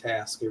easy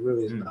task. It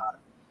really is not.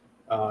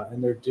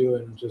 And they're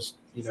doing just,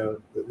 you know,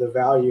 the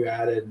value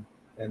added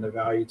and the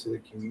value to the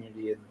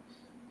community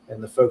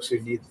and the folks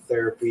who need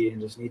therapy and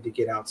just need to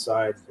get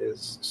outside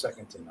is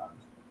second to none.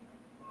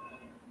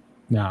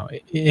 No,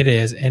 it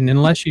is. And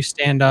unless you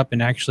stand up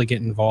and actually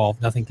get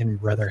involved, nothing can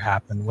rather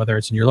happen, whether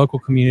it's in your local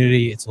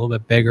community, it's a little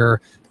bit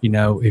bigger, you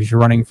know, if you're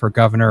running for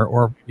governor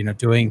or, you know,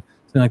 doing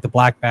something like the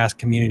Black Bass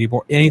Community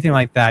Board, anything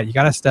like that, you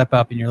got to step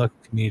up in your local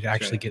community to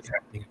actually get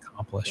something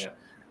accomplished.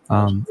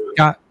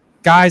 Yeah.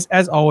 Guys,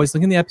 as always,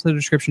 link in the episode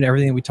description to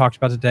everything that we talked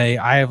about today.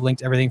 I have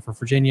linked everything for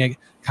Virginia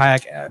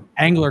Kayak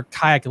Angler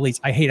Kayak Elites.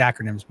 I hate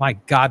acronyms. My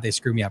God, they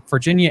screw me up.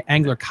 Virginia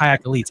Angler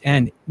Kayak Elites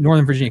and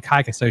Northern Virginia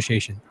Kayak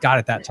Association. Got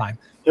it that time.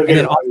 And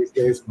then these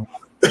days.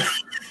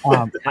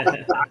 I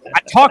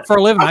talk for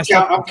a living. I'm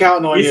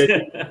counting on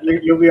you.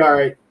 You'll be all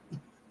right.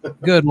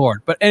 Good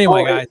Lord. But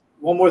anyway, guys.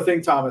 One more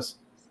thing, Thomas.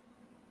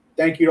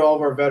 Thank you to all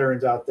of our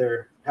veterans out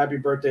there. Happy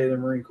birthday to the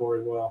Marine Corps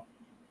as well.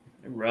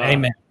 Right.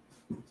 Amen.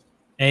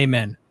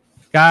 Amen.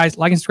 Guys,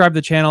 like and subscribe to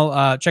the channel.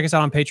 Check us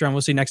out on Patreon.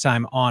 We'll see you next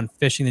time on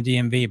Fishing the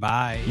DMV.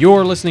 Bye.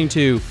 You're listening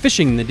to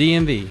Fishing the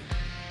DMV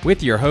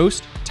with your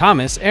host,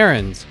 Thomas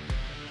Ahrens.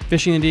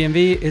 Fishing the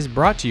DMV is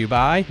brought to you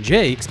by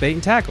Jake's Bait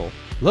and Tackle,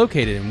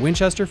 located in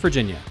Winchester,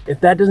 Virginia. If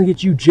that doesn't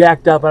get you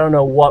jacked up, I don't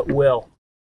know what will.